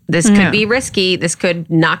dumb. This could be risky. This could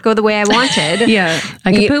not go the way I wanted.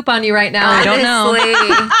 I could poop on you right now. I don't know.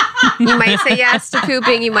 You might say yes to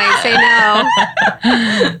pooping. You might say no.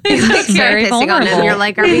 You might start very pissing on them. You're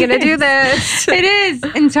like, are we going to do this? It is.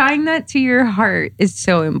 And tying that to your heart is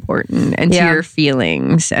so important, and to your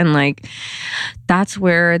feelings. And like, that's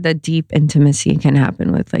where the deep intimacy can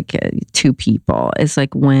happen with like two people, is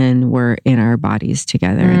like when we're in our bodies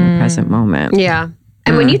together in the present moment. Yeah.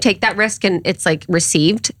 And when you take that risk and it's like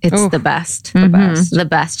received, it's the best. The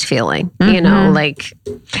best feeling, like.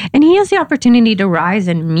 And he has the opportunity to rise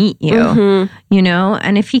and meet you,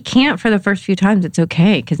 and if he can't for the first few times, it's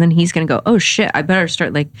okay. Because then he's going to go, oh shit, I better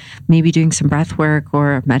start like maybe doing some breath work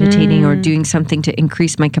or meditating or doing something to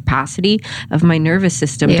increase my capacity of my nervous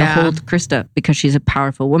system to hold Krista, because she's a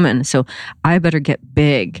powerful woman. So I better get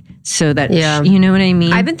big so that, you know what I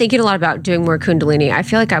mean? I've been thinking a lot about doing more Kundalini. I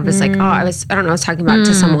feel like I was like, I was talking about it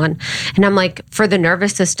to someone, and I'm like, for the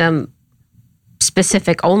nervous system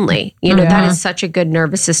specific only, that is such a good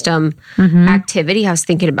nervous system activity. I was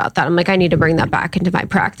thinking about that. I'm like, I need to bring that back into my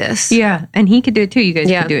practice. Yeah. And he could do it too. You guys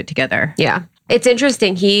could do it together. Yeah. It's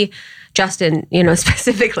interesting. Justin,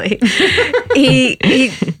 specifically, he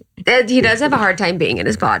does have a hard time being in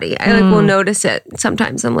his body. I like will notice it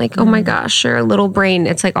sometimes. I'm like, oh my gosh, your little brain,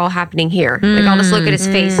 it's like all happening here. Like I'll just look at his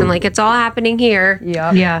face and like, it's all happening here.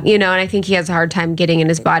 Yeah. And I think he has a hard time getting in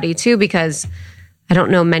his body too, because I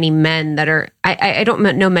don't know many men that are, I don't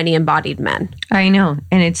know many embodied men. I know.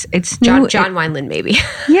 And it's John Wineland maybe.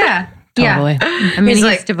 Yeah. Totally. Yeah. I mean,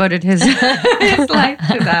 he's devoted his life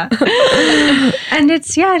to that. And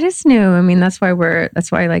it is new. I mean, that's why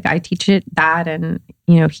like I teach it that, and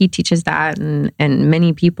he teaches that, and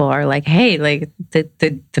many people are like, hey, like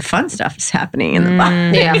the fun stuff is happening in the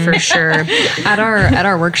body. Yeah, for sure. At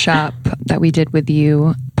our workshop that we did with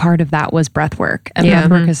you, part of that was breath work. And breath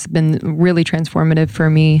work has been really transformative for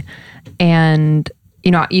me. And,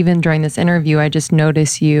 even during this interview, I just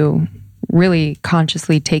noticed you really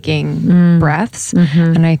consciously taking breaths.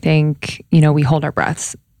 And I think, we hold our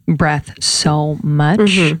breath so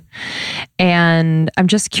much. And I'm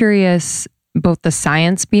just curious, both the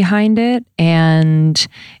science behind it and,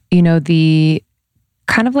 the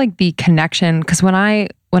kind of like the connection. Because when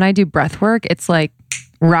I do breath work, it's like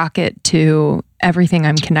rocket to everything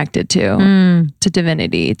I'm connected to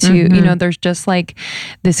divinity, to, there's just like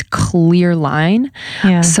this clear line.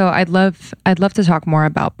 Yeah. So I'd love to talk more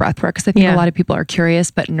about breath work, because I think a lot of people are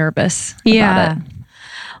curious but nervous about it.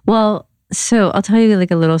 Well, so I'll tell you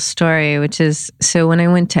like a little story, which is, so when I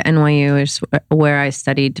went to NYU, is where I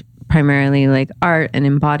studied primarily like art and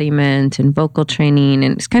embodiment and vocal training.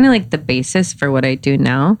 And it's kind of like the basis for what I do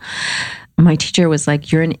now. My teacher was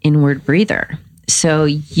like, you're an inward breather. So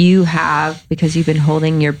you have, because you've been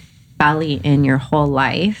holding your belly in your whole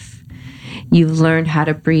life, you've learned how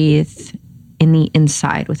to breathe in the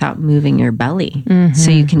inside without moving your belly.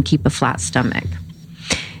 So you can keep a flat stomach.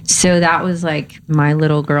 So that was like my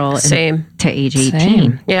little girl to age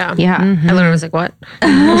 18. Yeah. I literally was like, what?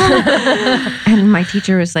 And my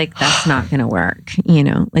teacher was like, that's not going to work.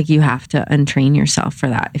 Like you have to untrain yourself for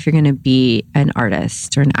that. If you're going to be an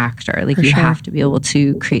artist or an actor, like you have to be able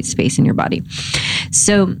to create space in your body.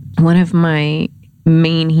 So one of my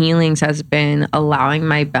main healings has been allowing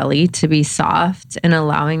my belly to be soft and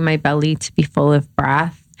allowing my belly to be full of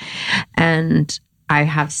breath. And I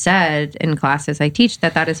have said in classes I teach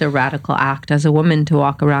that is a radical act as a woman, to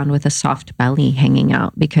walk around with a soft belly hanging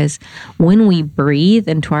out, because when we breathe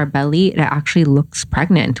into our belly, it actually looks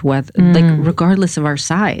pregnant, like regardless of our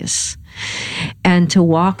size. And to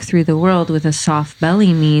walk through the world with a soft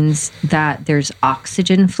belly means that there's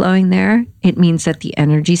oxygen flowing there. It means that the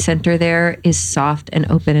energy center there is soft and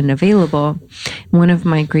open and available. One of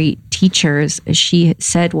my great teachers, she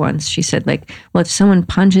said once, she said like, well, if someone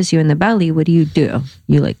punches you in the belly, what do?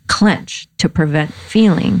 You like clench to prevent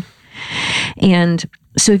feeling. And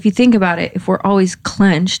so if you think about it, if we're always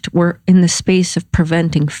clenched, we're in the space of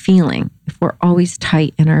preventing feeling. If we're always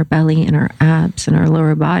tight in our belly and our abs and our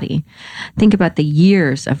lower body, think about the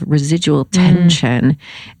years of residual tension.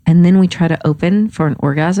 And then we try to open for an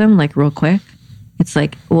orgasm, like real quick. It's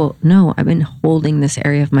like, well, no, I've been holding this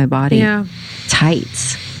area of my body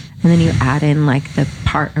tight. And then you add in like the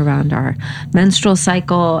part around our menstrual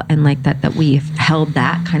cycle and like that we've held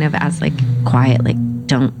that kind of as like quiet, like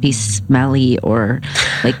don't be smelly or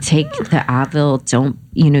like take the Advil,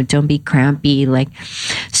 don't be crampy. Like,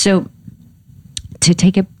 so to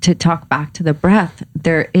talk back to the breath,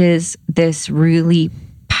 there is this really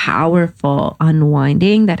powerful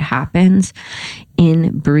unwinding that happens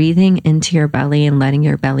in breathing into your belly and letting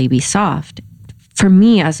your belly be soft. For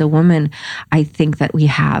me as a woman, I think that we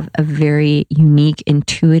have a very unique,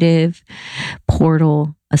 intuitive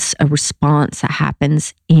portal, a response that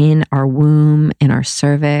happens in our womb, in our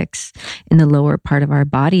cervix, in the lower part of our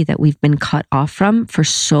body that we've been cut off from for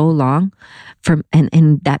so long.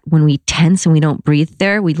 And that when we tense and we don't breathe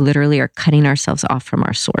there, we literally are cutting ourselves off from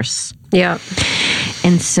our source. Yeah.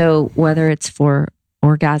 And so whether it's for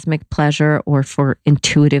orgasmic pleasure or for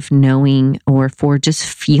intuitive knowing or for just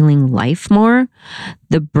feeling life more,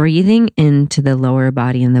 the breathing into the lower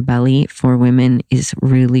body and the belly for women is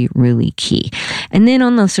really, really key. And then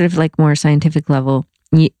on the sort of like more scientific level,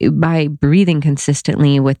 by breathing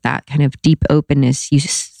consistently with that kind of deep openness, you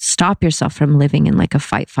stop yourself from living in like a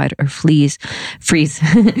fight, flight, or freeze,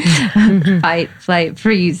 fight, flight,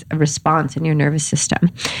 freeze response in your nervous system,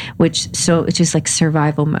 which is like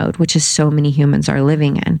survival mode, which is so many humans are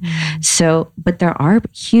living in. So, but there are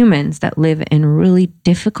humans that live in really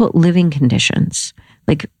difficult living conditions,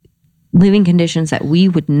 like living conditions that we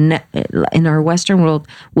would in our Western world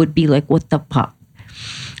would be like, what the fuck?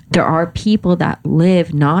 There are people that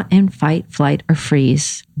live not in fight, flight, or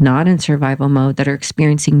freeze, not in survival mode, that are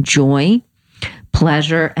experiencing joy,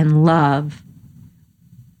 pleasure, and love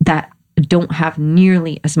that don't have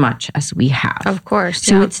nearly as much as we have. Of course.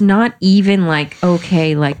 So it's not even like,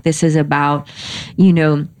 okay, like this is about,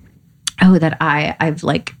 that I've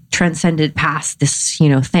like transcended past this,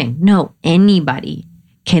 thing. No, anybody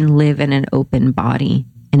can live in an open body,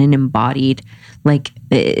 in an embodied, like,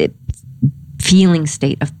 feeling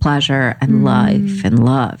state of pleasure and life and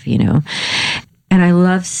love, And I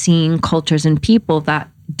love seeing cultures and people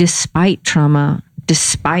that despite trauma,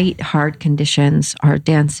 despite hard conditions, are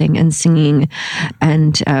dancing and singing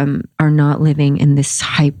and are not living in this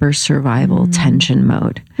hyper survival tension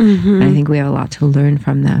mode. And I think we have a lot to learn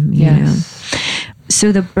from them, you know.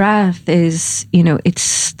 So the breath is,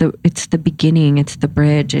 it's the beginning, it's the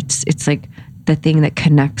bridge, it's like the thing that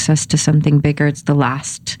connects us to something bigger. It's the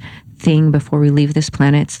last thing before we leave this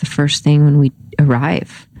planet. It's the first thing when we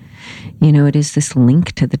arrive. It is this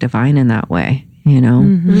link to the divine in that way,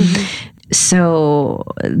 So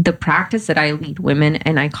the practice that I lead women,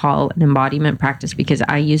 and I call an embodiment practice because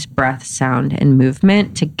I use breath, sound, and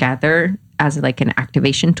movement together as like an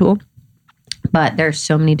activation tool. But there's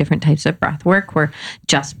so many different types of breath work where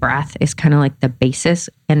just breath is kind of like the basis.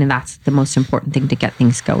 And that's the most important thing to get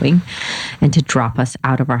things going and to drop us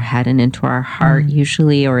out of our head and into our heart,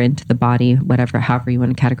 usually, or into the body, however you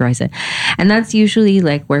want to categorize it. And that's usually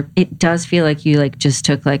like where it does feel like you like just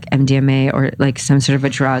took like MDMA or like some sort of a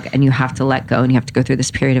drug and you have to let go and you have to go through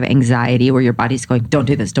this period of anxiety where your body's going, don't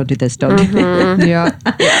do this, don't do this, don't do this.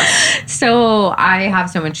 Yeah. So I have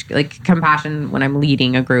so much like compassion when I'm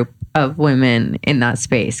leading a group of women in that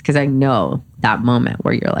space because I know that moment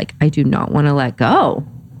where you're like, I do not want to let go.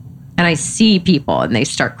 And I see people and they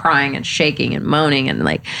start crying and shaking and moaning and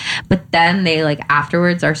like, but then they like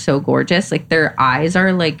afterwards are so gorgeous. Like their eyes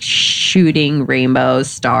are like shooting rainbow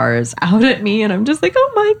stars out at me. And I'm just like,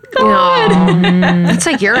 oh my God. It's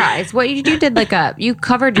like your eyes. What you did like you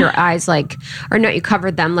covered your eyes like, or no, you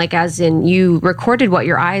covered them like as in you recorded what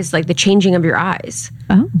your eyes, like the changing of your eyes.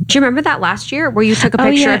 Oh. Do you remember that last year where you took a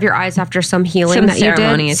picture of your eyes after some healing that you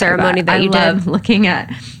did? Ceremony that you did. I love looking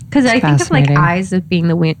at, because I think of like eyes as being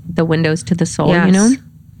the windows to the soul,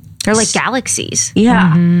 They're like galaxies.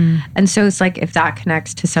 Yeah. And so it's like if that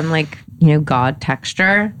connects to some like, God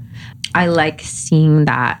texture, I like seeing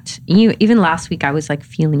that. Even last week, I was like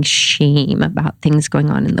feeling shame about things going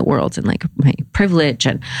on in the world and like my privilege.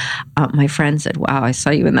 And my friend said, wow, I saw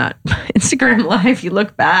you in that Instagram live. You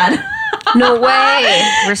look bad. No way.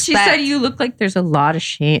 Respect. She said you look like there's a lot of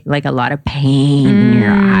shame, like a lot of pain in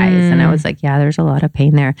your eyes. And I was like, yeah, there's a lot of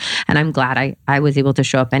pain there. And I'm glad I was able to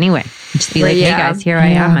show up anyway. Just be like, hey guys, here I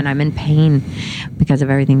am. And I'm in pain because of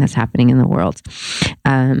everything that's happening in the world.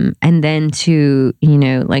 And then to,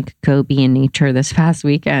 like go be in nature this past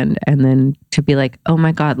weekend, and then to be like, oh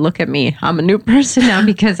my God, look at me. I'm a new person now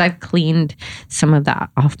because I've cleaned some of that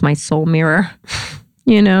off my soul mirror,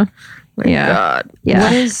 My God. Yeah.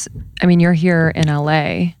 What is, you're here in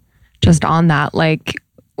LA, just on that, like,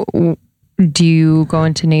 do you go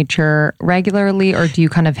into nature regularly, or do you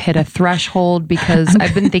kind of hit a threshold? Because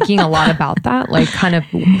I've been thinking a lot about that, like kind of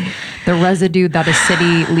the residue that a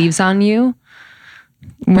city leaves on you.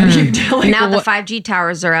 Now the 5G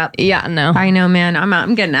towers are up. Yeah, no. I know, man.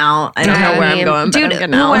 I'm getting out. I don't know where I'm going, but dude, I'm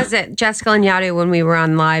getting who out. was it? Jessica Lanyadou, when we were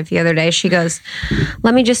on live the other day, she goes,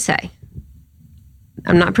 let me just say,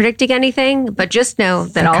 I'm not predicting anything, but just know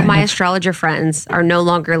that all of my astrologer friends are no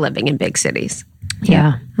longer living in big cities.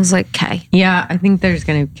 Yeah. I was like, okay. Yeah, I think there's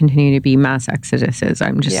going to continue to be mass exoduses.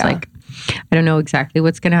 I'm just like, I don't know exactly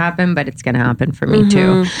what's going to happen, but it's going to happen for me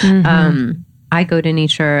too. I go to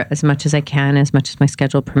nature as much as I can, as much as my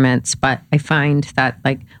schedule permits, but I find that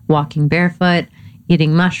like walking barefoot,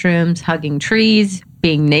 eating mushrooms, hugging trees,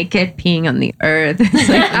 being naked, peeing on the earth. It's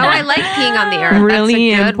like, I like peeing on the earth.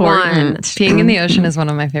 Really that's a good important. one. Peeing in the ocean is one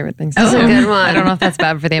of my favorite things. That's a good one. I don't know if that's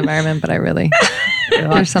bad for the environment, but I really,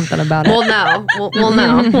 there's something about it. We'll know. We'll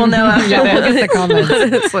know. We'll know after Look at this. the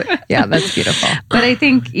comments. Yeah, that's beautiful. But I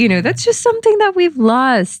think, that's just something that we've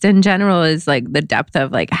lost in general, is like the depth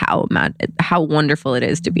of like how wonderful it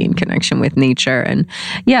is to be in connection with nature. And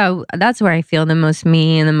yeah, that's where I feel the most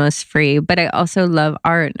me and the most free. But I also love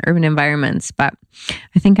art and urban environments. But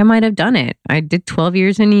I think I might have done it. I did 12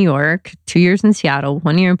 years in New York, 2 years in Seattle,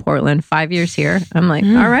 1 year in Portland, 5 years here. I'm like,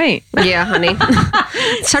 all right. Yeah, honey.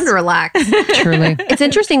 It's time to relax. Truly. It's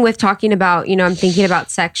interesting with talking about, I'm thinking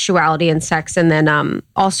about sexuality and sex, and then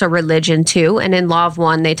also religion too. And in Law of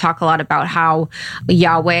One, they talk a lot about how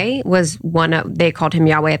Yahweh was they called him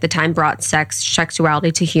Yahweh at the time, brought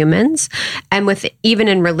sexuality to humans. And with even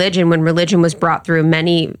in religion, when religion was brought through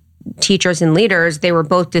many teachers and leaders, they were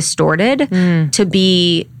both distorted to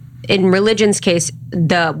be, in religion's case,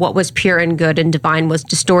 what was pure and good and divine was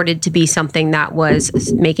distorted to be something that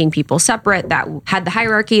was making people separate, that had the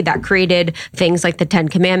hierarchy, that created things like the 10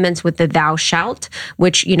 Commandments with the thou shalt,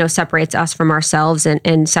 which, separates us from ourselves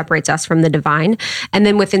and separates us from the divine. And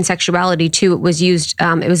then within sexuality too, it was used,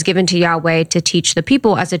 it was given to Yahweh to teach the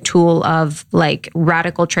people as a tool of like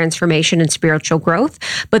radical transformation and spiritual growth.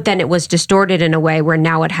 But then it was distorted in a way where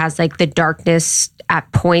now it has like the darkness at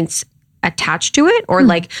points attached to it, or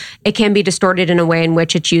like it can be distorted in a way in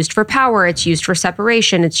which it's used for power, it's used for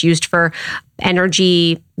separation, it's used for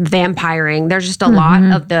energy vampiring. There's just a lot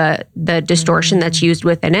of the distortion that's used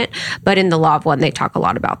within it. But in the Law of One, they talk a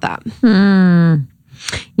lot about that.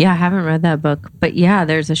 Yeah, I haven't read that book, but yeah,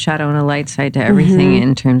 there's a shadow and a light side to everything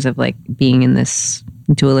in terms of like being in this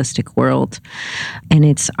dualistic world. And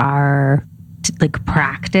it's our like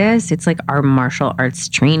practice, it's like our martial arts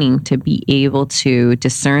training to be able to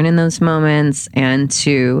discern in those moments and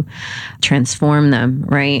to transform them,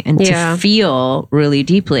 right? And to feel really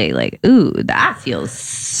deeply like, ooh, that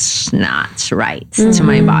feels not right to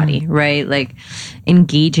my body, right? Like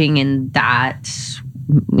engaging in that,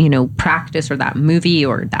 practice or that movie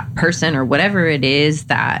or that person or whatever it is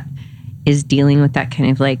that is dealing with that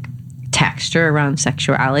kind of like texture around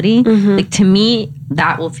sexuality. Like to me,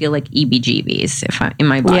 that will feel like EBGBs if I'm in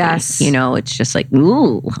my body. Yes. It's just like,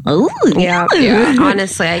 ooh. Yeah.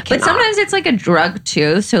 Honestly, I cannot. But sometimes it's like a drug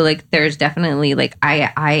too. So like there's definitely like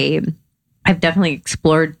I've definitely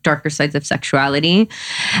explored darker sides of sexuality,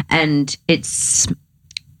 and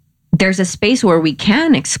there's a space where we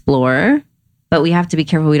can explore, but we have to be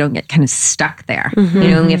careful we don't get kind of stuck there.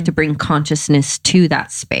 And we have to bring consciousness to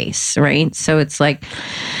that space, right? So it's like,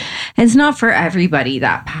 it's not for everybody,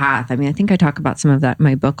 that path. I mean, I think I talk about some of that in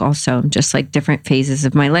my book also, just like different phases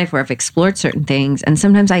of my life where I've explored certain things. And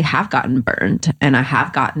sometimes I have gotten burned and I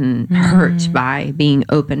have gotten hurt by being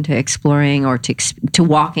open to exploring or to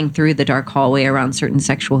walking through the dark hallway around certain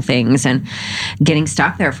sexual things and getting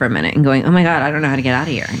stuck there for a minute and going, oh my God, I don't know how to get out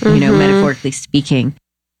of here, metaphorically speaking.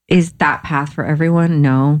 Is that path for everyone?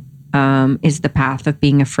 No. Is the path of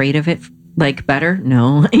being afraid of it like better?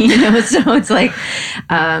 No. So it's like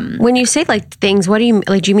when you say like things, what do you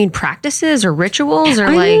like? Do you mean practices or rituals or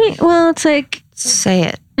it's like, say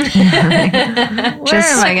it. Where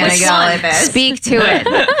am I going to go with this? Speak to it.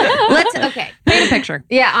 Paint a picture.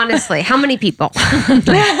 Yeah, honestly, how many people?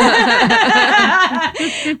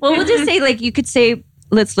 Well, we'll just say like, you could say,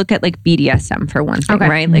 let's look at like BDSM for one thing,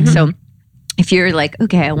 right? Like, so if you're like,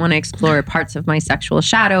 okay, I want to explore parts of my sexual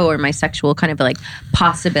shadow or my sexual kind of like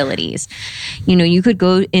possibilities, you could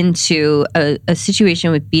go into a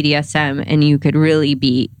situation with BDSM and you could really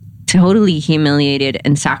be totally humiliated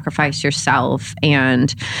and sacrifice yourself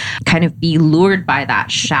and kind of be lured by that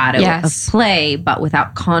shadow of play, but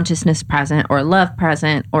without consciousness present or love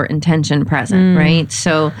present or intention present, right?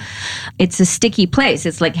 So it's a sticky place.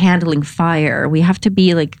 It's like handling fire. We have to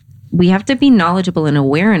be knowledgeable and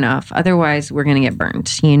aware enough. Otherwise, we're going to get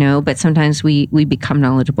burnt, But sometimes we become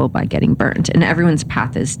knowledgeable by getting burnt. And everyone's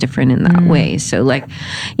path is different in that way. So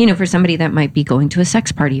for somebody that might be going to a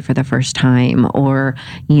sex party for the first time, or,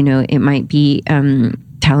 it might be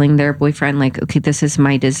telling their boyfriend, like, okay, this is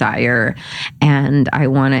my desire and I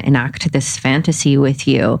want to enact this fantasy with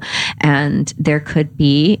you. And there could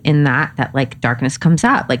be in that like darkness comes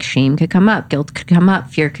up, like shame could come up, guilt could come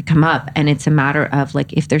up, fear could come up. And it's a matter of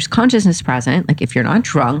like, if there's consciousness present, like if you're not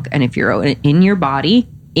drunk and if you're in your body,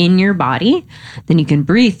 then you can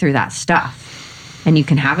breathe through that stuff. And you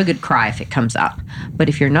can have a good cry if it comes up. But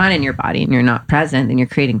if you're not in your body and you're not present, then you're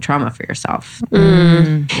creating trauma for yourself.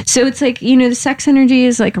 So it's like, the sex energy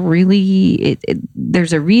is like really,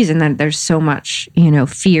 there's a reason that there's so much,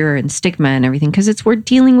 fear and stigma and everything, because we're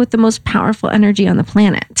dealing with the most powerful energy on the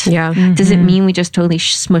planet. Yeah. Does it mean we just totally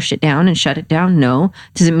smush it down and shut it down? No.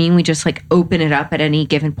 Does it mean we just like open it up at any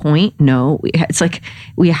given point? No. It's like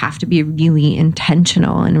we have to be really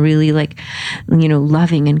intentional and really like,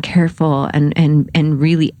 loving and careful and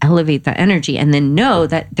really elevate that energy, and then know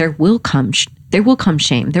that there will come shame, there will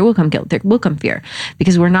come guilt, there will come fear,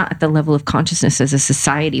 because we're not at the level of consciousness as a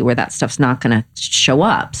society where that stuff's not going to show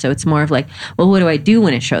up. So it's more of like, well, what do I do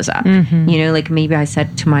when it shows up? Like maybe I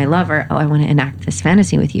said to my lover, oh, I want to enact this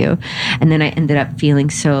fantasy with you. And then I ended up feeling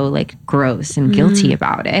so like gross and guilty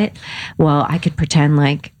about it. Well, I could pretend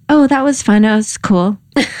like, oh, that was fun. That was cool.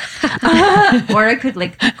 Or I could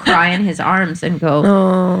like cry in his arms and go,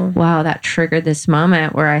 oh, wow, that triggered this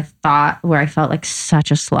moment where I felt like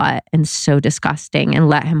such a slut and so disgusting, and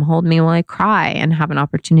let him hold me while I cry and have an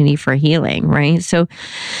opportunity for healing. Right. So,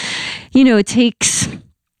 it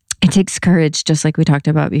takes courage, just like we talked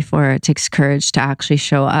about before. It takes courage to actually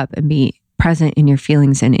show up and be present in your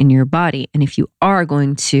feelings and in your body. And if you are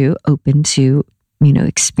going to open to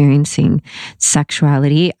experiencing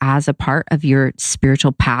sexuality as a part of your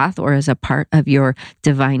spiritual path or as a part of your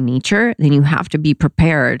divine nature, then you have to be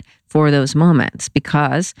prepared for those moments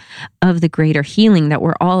because of the greater healing that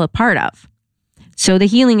we're all a part of. So the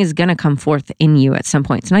healing is going to come forth in you at some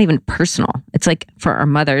point. It's not even personal. It's like for our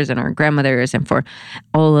mothers and our grandmothers and for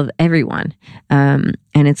all of everyone. And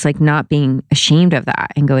it's like not being ashamed of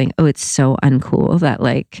that and going, oh, it's so uncool that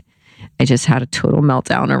like, I just had a total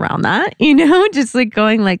meltdown around that, just like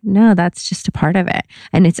going like, no, that's just a part of it.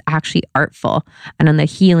 And it's actually artful. And then the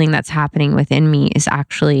healing that's happening within me is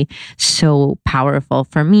actually so powerful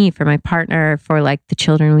for me, for my partner, for like the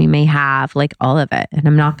children we may have, like all of it. And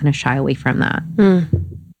I'm not going to shy away from that.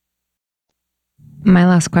 My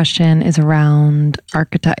last question is around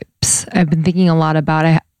archetypes. I've been thinking a lot about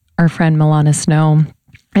it. Our friend Milana Snow,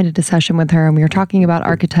 I did a session with her and we were talking about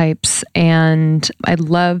archetypes, and I'd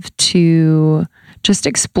love to just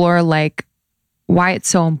explore like why it's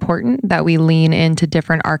so important that we lean into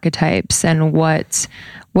different archetypes and what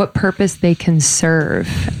purpose they can serve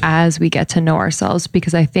as we get to know ourselves.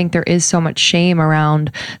 Because I think there is so much shame around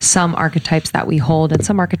some archetypes that we hold and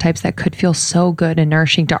some archetypes that could feel so good and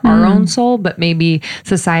nourishing to our own soul, but maybe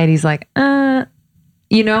society's like,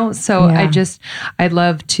 so yeah. I'd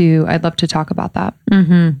love to talk about that.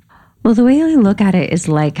 Well, the way I look at it is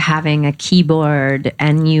like having a keyboard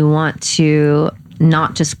and you want to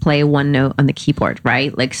not just play one note on the keyboard,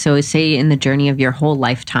 right? Like, so say in the journey of your whole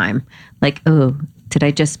lifetime, like, oh, did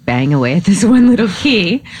I just bang away at this one little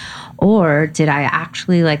key? Or did I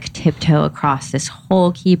actually like tiptoe across this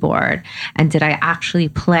whole keyboard? And did I actually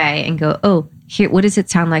play and go, oh, here, what does it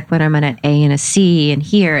sound like when I'm at an A and a C and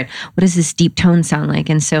here? And what does this deep tone sound like?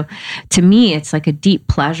 And so to me, it's like a deep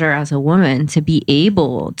pleasure as a woman to be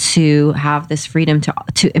able to have this freedom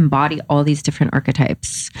to embody all these different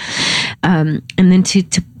archetypes. And then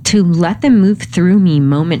to let them move through me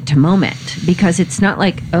moment to moment, because it's not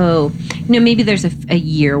like, oh, maybe there's a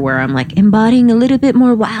year where I'm like embodying a little bit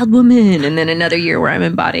more wild woman, and then another year where I'm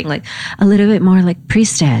embodying like a little bit more like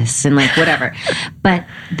priestess and like whatever. But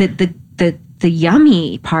the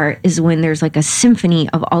yummy part is when there's like a symphony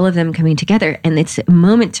of all of them coming together, and it's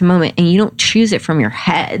moment to moment, and you don't choose it from your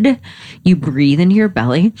head. You breathe into your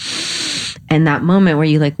belly And that moment where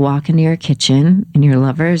you like walk into your kitchen and your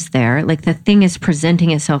lover is there, like the thing is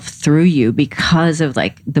presenting itself through you because of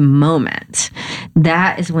like the moment.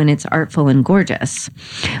 That is when it's artful and gorgeous.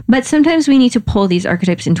 But sometimes we need to pull these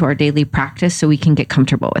archetypes into our daily practice so we can get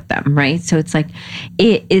comfortable with them, right? So it's like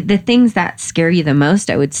the things that scare you the most,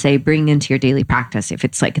 I would say bring into your daily practice. If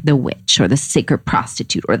it's like the witch or the sacred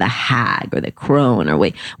prostitute or the hag or the crone or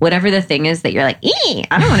whatever the thing is that you're like,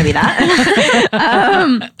 I don't want to be that.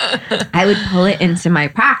 I would pull it into my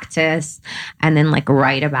practice and then like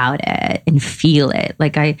write about it and feel it.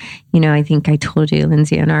 Like I think I told you,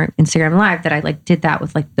 Lindsay, on our Instagram Live that I like did that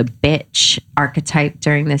with like the bitch archetype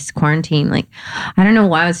during this quarantine. Like, I don't know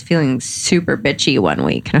why I was feeling super bitchy one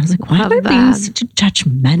week. And I was like, why am I being such a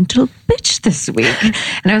judgmental bitch this week?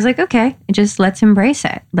 And I was like, okay, just let's embrace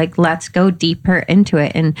it. Like, let's go deeper into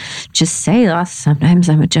it and just say, oh, sometimes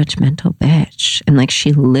I'm a judgmental bitch. And like,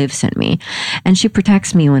 she lives in me and she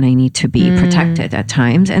protects me when I need to be protected at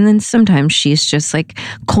times. And then sometimes she's just like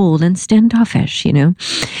cold and standoffish, you know?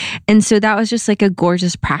 And so that was just like a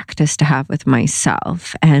gorgeous practice to have with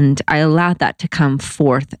myself. And I allowed that to come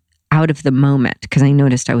forth out of the moment because I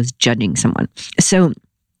noticed I was judging someone. So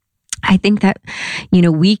I think that,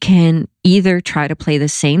 we can either try to play the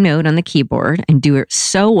same note on the keyboard and do it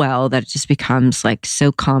so well that it just becomes like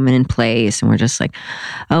so common in place. And we're just like,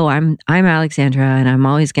 oh, I'm Alexandra and I'm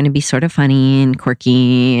always going to be sort of funny and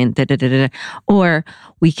quirky and da-da-da-da. Or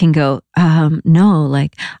we can go, no,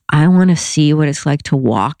 like I want to see what it's like to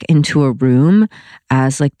walk into a room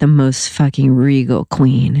as like the most fucking regal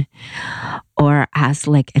queen or as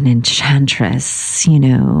like an enchantress,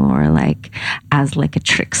 or like as like a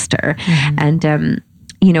trickster. And,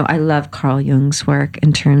 I love Carl Jung's work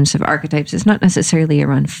in terms of archetypes. It's not necessarily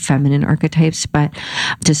around feminine archetypes, but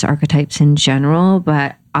just archetypes in general.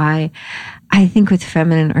 But I think with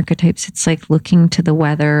feminine archetypes, it's like looking to the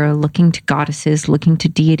weather, looking to goddesses, looking to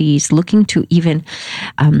deities, looking to even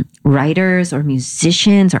writers or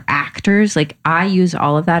musicians or actors. Like I use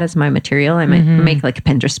all of that as my material. I might make like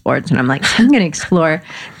Pinterest boards and I'm like, I'm going to explore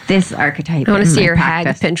this archetype. I want to see your hag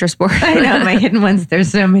Pinterest board. I know, my hidden ones.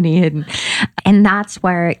 There's so many hidden. And that's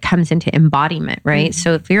where it comes into embodiment, right?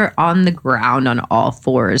 So if you're on the ground on all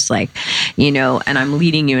fours, like, and I'm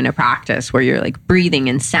leading you in a practice where you're like breathing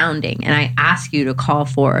and sounding, and I ask you to call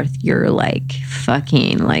forth your like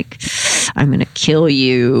fucking like, I'm going to kill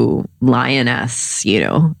you, lioness,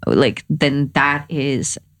 like then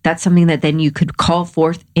that's something that then you could call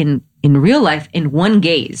forth in real life in one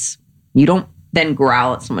gaze. You don't then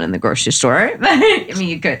growl at someone in the grocery store. I mean,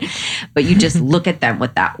 you could, but you just look at them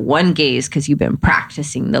with that one gaze because you've been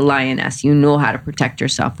practicing the lioness. You know how to protect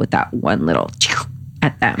yourself with that one little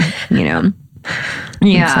at them,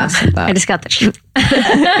 Yeah. I just got the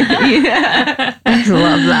Yeah. I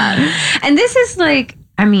love that. And this is like,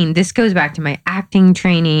 this goes back to my acting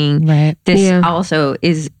training. Right. This also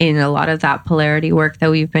is in a lot of that polarity work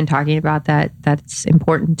that we've been talking about that's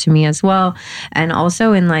important to me as well. And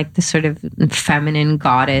also in like the sort of feminine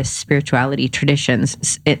goddess spirituality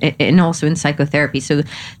traditions and also in psychotherapy. So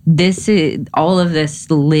all of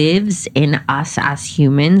this lives in us as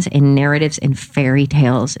humans in narratives and fairy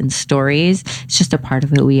tales and stories. It's just a part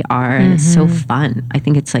of who we are. And it's so fun. I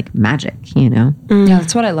think it's like magic, Yeah,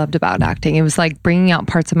 that's what I loved about acting. It was like bringing out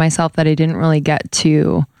parts of myself that I didn't really get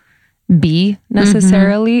to be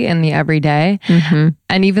necessarily in the everyday.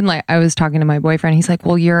 And even like I was talking to my boyfriend, he's like,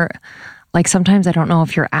 well, you're like, sometimes I don't know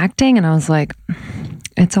if you're acting. And I was like,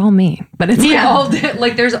 it's all me, but it's like all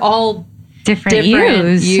like there's all different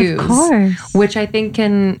yous, of course. Which I think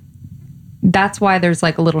that's why there's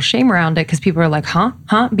like a little shame around it because people are like, huh?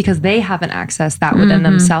 Because they haven't accessed that within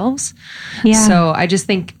themselves. Yeah. So I just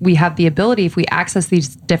think we have the ability, if we access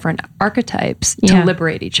these different archetypes, to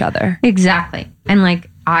liberate each other. Exactly. And like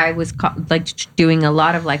I was doing a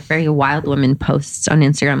lot of like very wild women posts on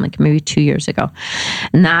Instagram, like maybe 2 years ago.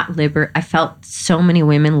 And I felt so many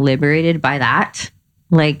women liberated by that.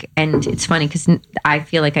 Like, and it's funny because I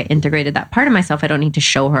feel like I integrated that part of myself. I don't need to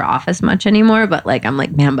show her off as much anymore, but like, I'm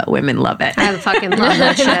like, man, but women love it. I fucking love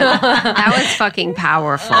that shit. That was fucking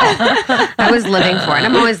powerful. I was living for it.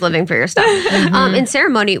 I'm always living for your stuff. In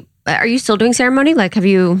ceremony, are you still doing ceremony? Like, have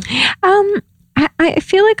you? I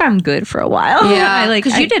feel like I'm good for a while. Yeah,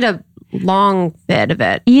 because you did long bit of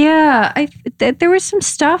it. Yeah, there was some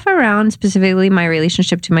stuff around specifically my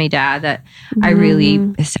relationship to my dad that I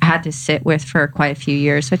really had to sit with for quite a few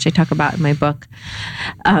years, which I talk about in my book,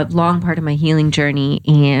 a long part of my healing journey.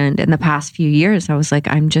 And in the past few years, I was like,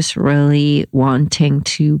 I'm just really wanting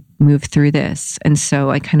to move through this. And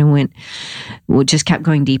so I kind of just kept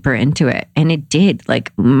going deeper into it. And it did.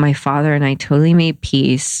 Like, my father and I totally made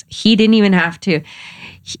peace. He didn't even have to,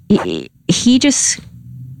 he just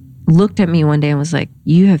looked at me one day and was like,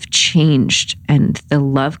 you have changed, and the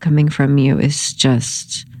love coming from you is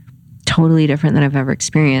just totally different than I've ever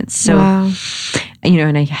experienced. So,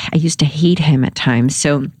 and I used to hate him at times.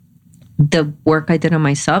 So the work I did on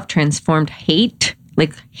myself transformed hatred,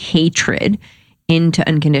 into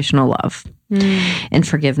unconditional love and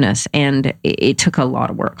forgiveness. And it took a lot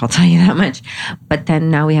of work, I'll tell you that much. But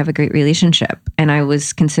then now we have a great relationship. And I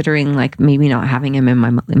was considering like maybe not having him in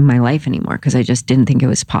my life anymore, because I just didn't think it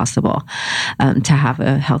was possible to have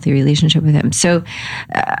a healthy relationship with him. So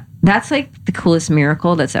that's like the coolest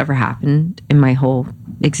miracle that's ever happened in my whole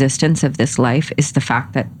existence of this life, is the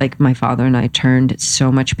fact that like my father and I turned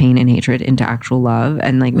so much pain and hatred into actual love.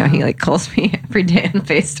 And like now he like calls me every day on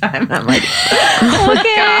FaceTime. I'm like,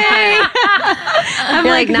 okay. I'm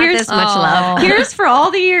like, not this much love. Here's for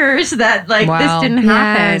all the years that like this didn't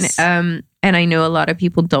happen. Yes. And I know a lot of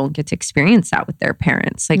people don't get to experience that with their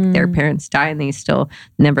parents. Like their parents die and they still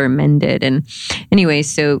never mended. And anyway,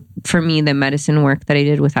 so for me, the medicine work that I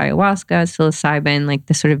did with ayahuasca, psilocybin, like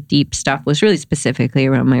the sort of deep stuff was really specifically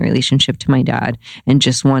around my relationship to my dad and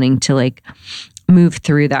just wanting to like move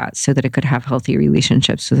through that so that I could have healthy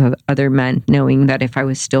relationships with other men, knowing that if I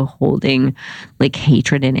was still holding like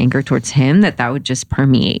hatred and anger towards him, that would just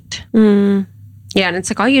permeate. Yeah, and it's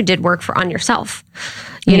like all you did work on yourself,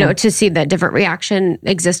 you know, to see that different reaction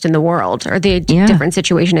exist in the world, or the different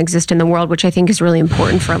situation exist in the world, which I think is really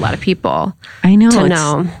important for a lot of people. I know. To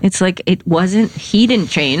know. It's like he didn't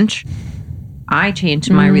change. I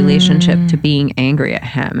changed my relationship to being angry at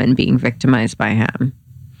him and being victimized by him.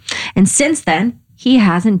 And since then, he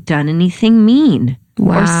hasn't done anything mean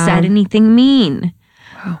or said anything mean.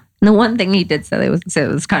 And the one thing he did say that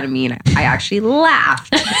was kind of mean. I actually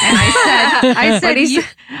laughed, and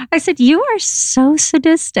I said, "You are so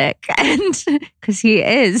sadistic," and because he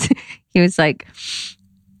is, he was like,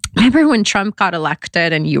 "Remember when Trump got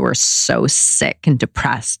elected, and you were so sick and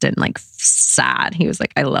depressed and like sad?" He was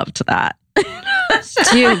like, "I loved that."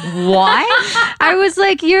 Dude, what? I was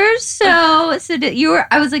like, you're so sadistic.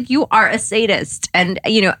 I was like, you are a sadist. And,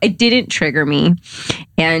 you know, it didn't trigger me.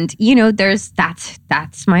 And, you know, that's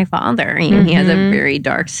my father. You know, he has a very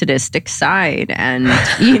dark, sadistic side. And,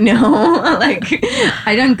 you know, like,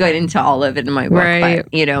 I don't go into all of it in my book,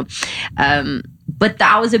 but, you know, but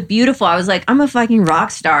that was I was like, I'm a fucking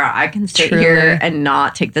rock star. I can sit here and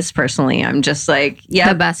not take this personally. I'm just like,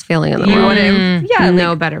 the best feeling in the world.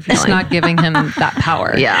 No better feeling. It's not giving him that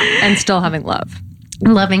power. And still having love.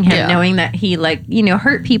 Loving him, knowing that he like, you know,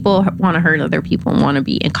 hurt people want to hurt other people and want to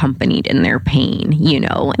be accompanied in their pain, you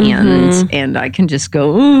know, and I can just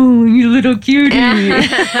go, oh, you little cutie.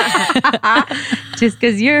 Just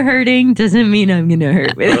because you're hurting doesn't mean I'm gonna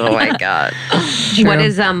hurt with you. Oh my God.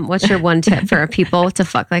 What's your one tip for people to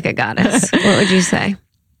fuck like a goddess? What would you say?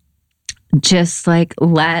 Just like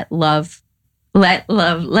let life,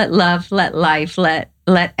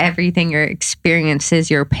 let everything, your experiences,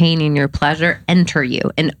 your pain and your pleasure enter you,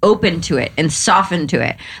 and open to it and soften to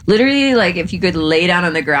it. Literally, like if you could lay down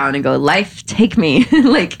on the ground and go, life, take me,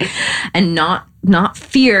 like, and not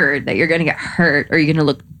fear that you're going to get hurt or you're going to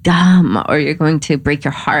look dumb or you're going to break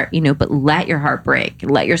your heart, you know, but let your heart break.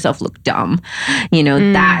 Let yourself look dumb. You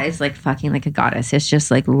know, that is like fucking like a goddess. It's just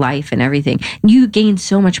like life and everything. You gain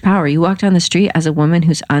so much power. You walk down the street as a woman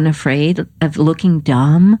who's unafraid of looking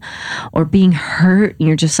dumb or being hurt. And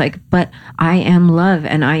you're just like, but I am love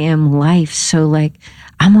and I am life. So like,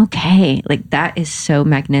 I'm okay. Like that is so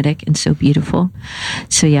magnetic and so beautiful.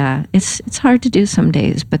 So yeah, it's hard to do some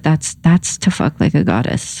days, but that's to fuck like a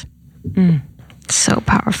goddess. So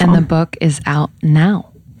powerful. And the book is out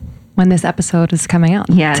now. When this episode is coming out.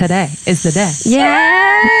 Yes. Today is the day.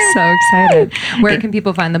 Yeah. So excited. Where can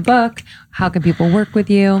people find the book? How can people work with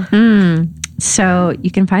you? So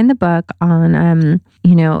you can find the book on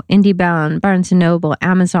IndieBound, Barnes & Noble,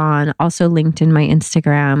 Amazon, also linked in my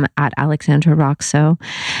Instagram at Alexandra Roxo.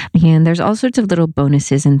 And there's all sorts of little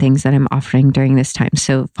bonuses and things that I'm offering during this time.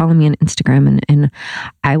 So follow me on Instagram and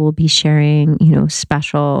I will be sharing,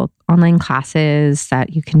 special online classes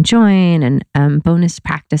that you can join and bonus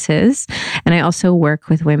practices. And I also work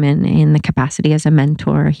with women in the capacity as a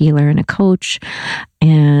mentor, a healer, and a coach.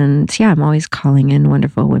 And yeah, I'm always calling in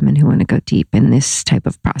wonderful women who want to go deep in this type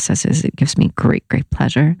of processes. It gives me great, great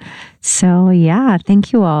pleasure. So yeah,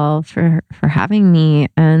 thank you all for having me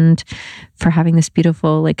and for having this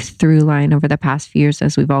beautiful through line over the past few years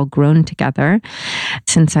as we've all grown together.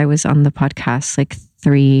 Since I was on the podcast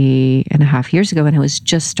 3.5 years ago when I was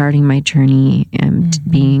just starting my journey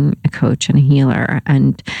being a coach and a healer.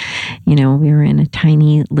 And, we were in a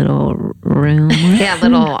tiny little room. Yeah,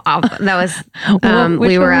 that was,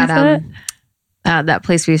 we were at that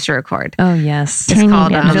place we used to record. Oh, yes. It's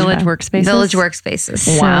called Village Workspaces. Village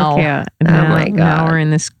Workspaces. Wow. So cute. Oh my God. Now we're in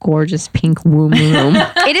this gorgeous pink womb room.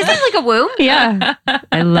 It isn't like a womb. Yeah.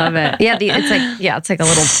 I love it. Yeah, it's like a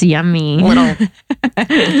little It's yummy. little.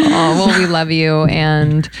 Oh, well, we love you.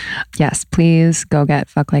 And yes, please go get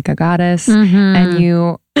Fuck Like a Goddess. And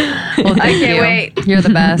you... Well, I can't wait. You're the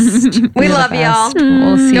best. We love y'all.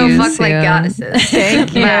 We'll see Go you fuck soon. like goddesses.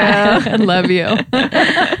 Thank you. Bye. Love you.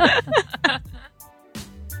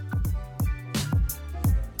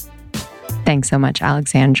 Thanks so much,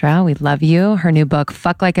 Alexandra. We love you. Her new book,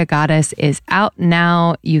 Fuck Like a Goddess, is out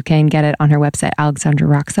now. You can get it on her website,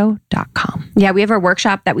 alexandraroxo.com. Yeah, we have our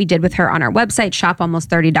workshop that we did with her on our website,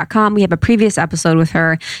 shopalmost30.com. We have a previous episode with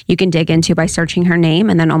her you can dig into by searching her name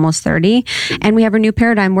and then Almost 30. And we have our new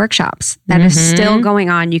paradigm workshops that is still going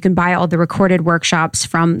on. You can buy all the recorded workshops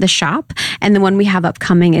from the shop. And the one we have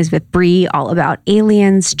upcoming is with Bree, all about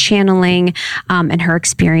aliens, channeling, and her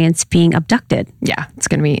experience being abducted. Yeah, it's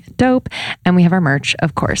going to be dope. And we have our merch,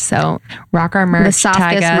 of course. So rock our merch. The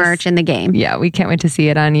softest merch in the game. Yeah, we can't wait to see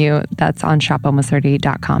it on you. That's on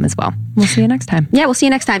shopalmost30.com as well. We'll see you next time. Yeah, we'll see you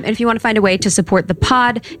next time. And if you want to find a way to support the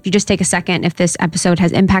pod, if you just take a second, if this episode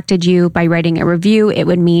has impacted you by writing a review, it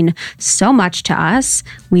would mean so much to us.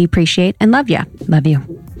 We appreciate and love you. Love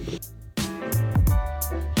you.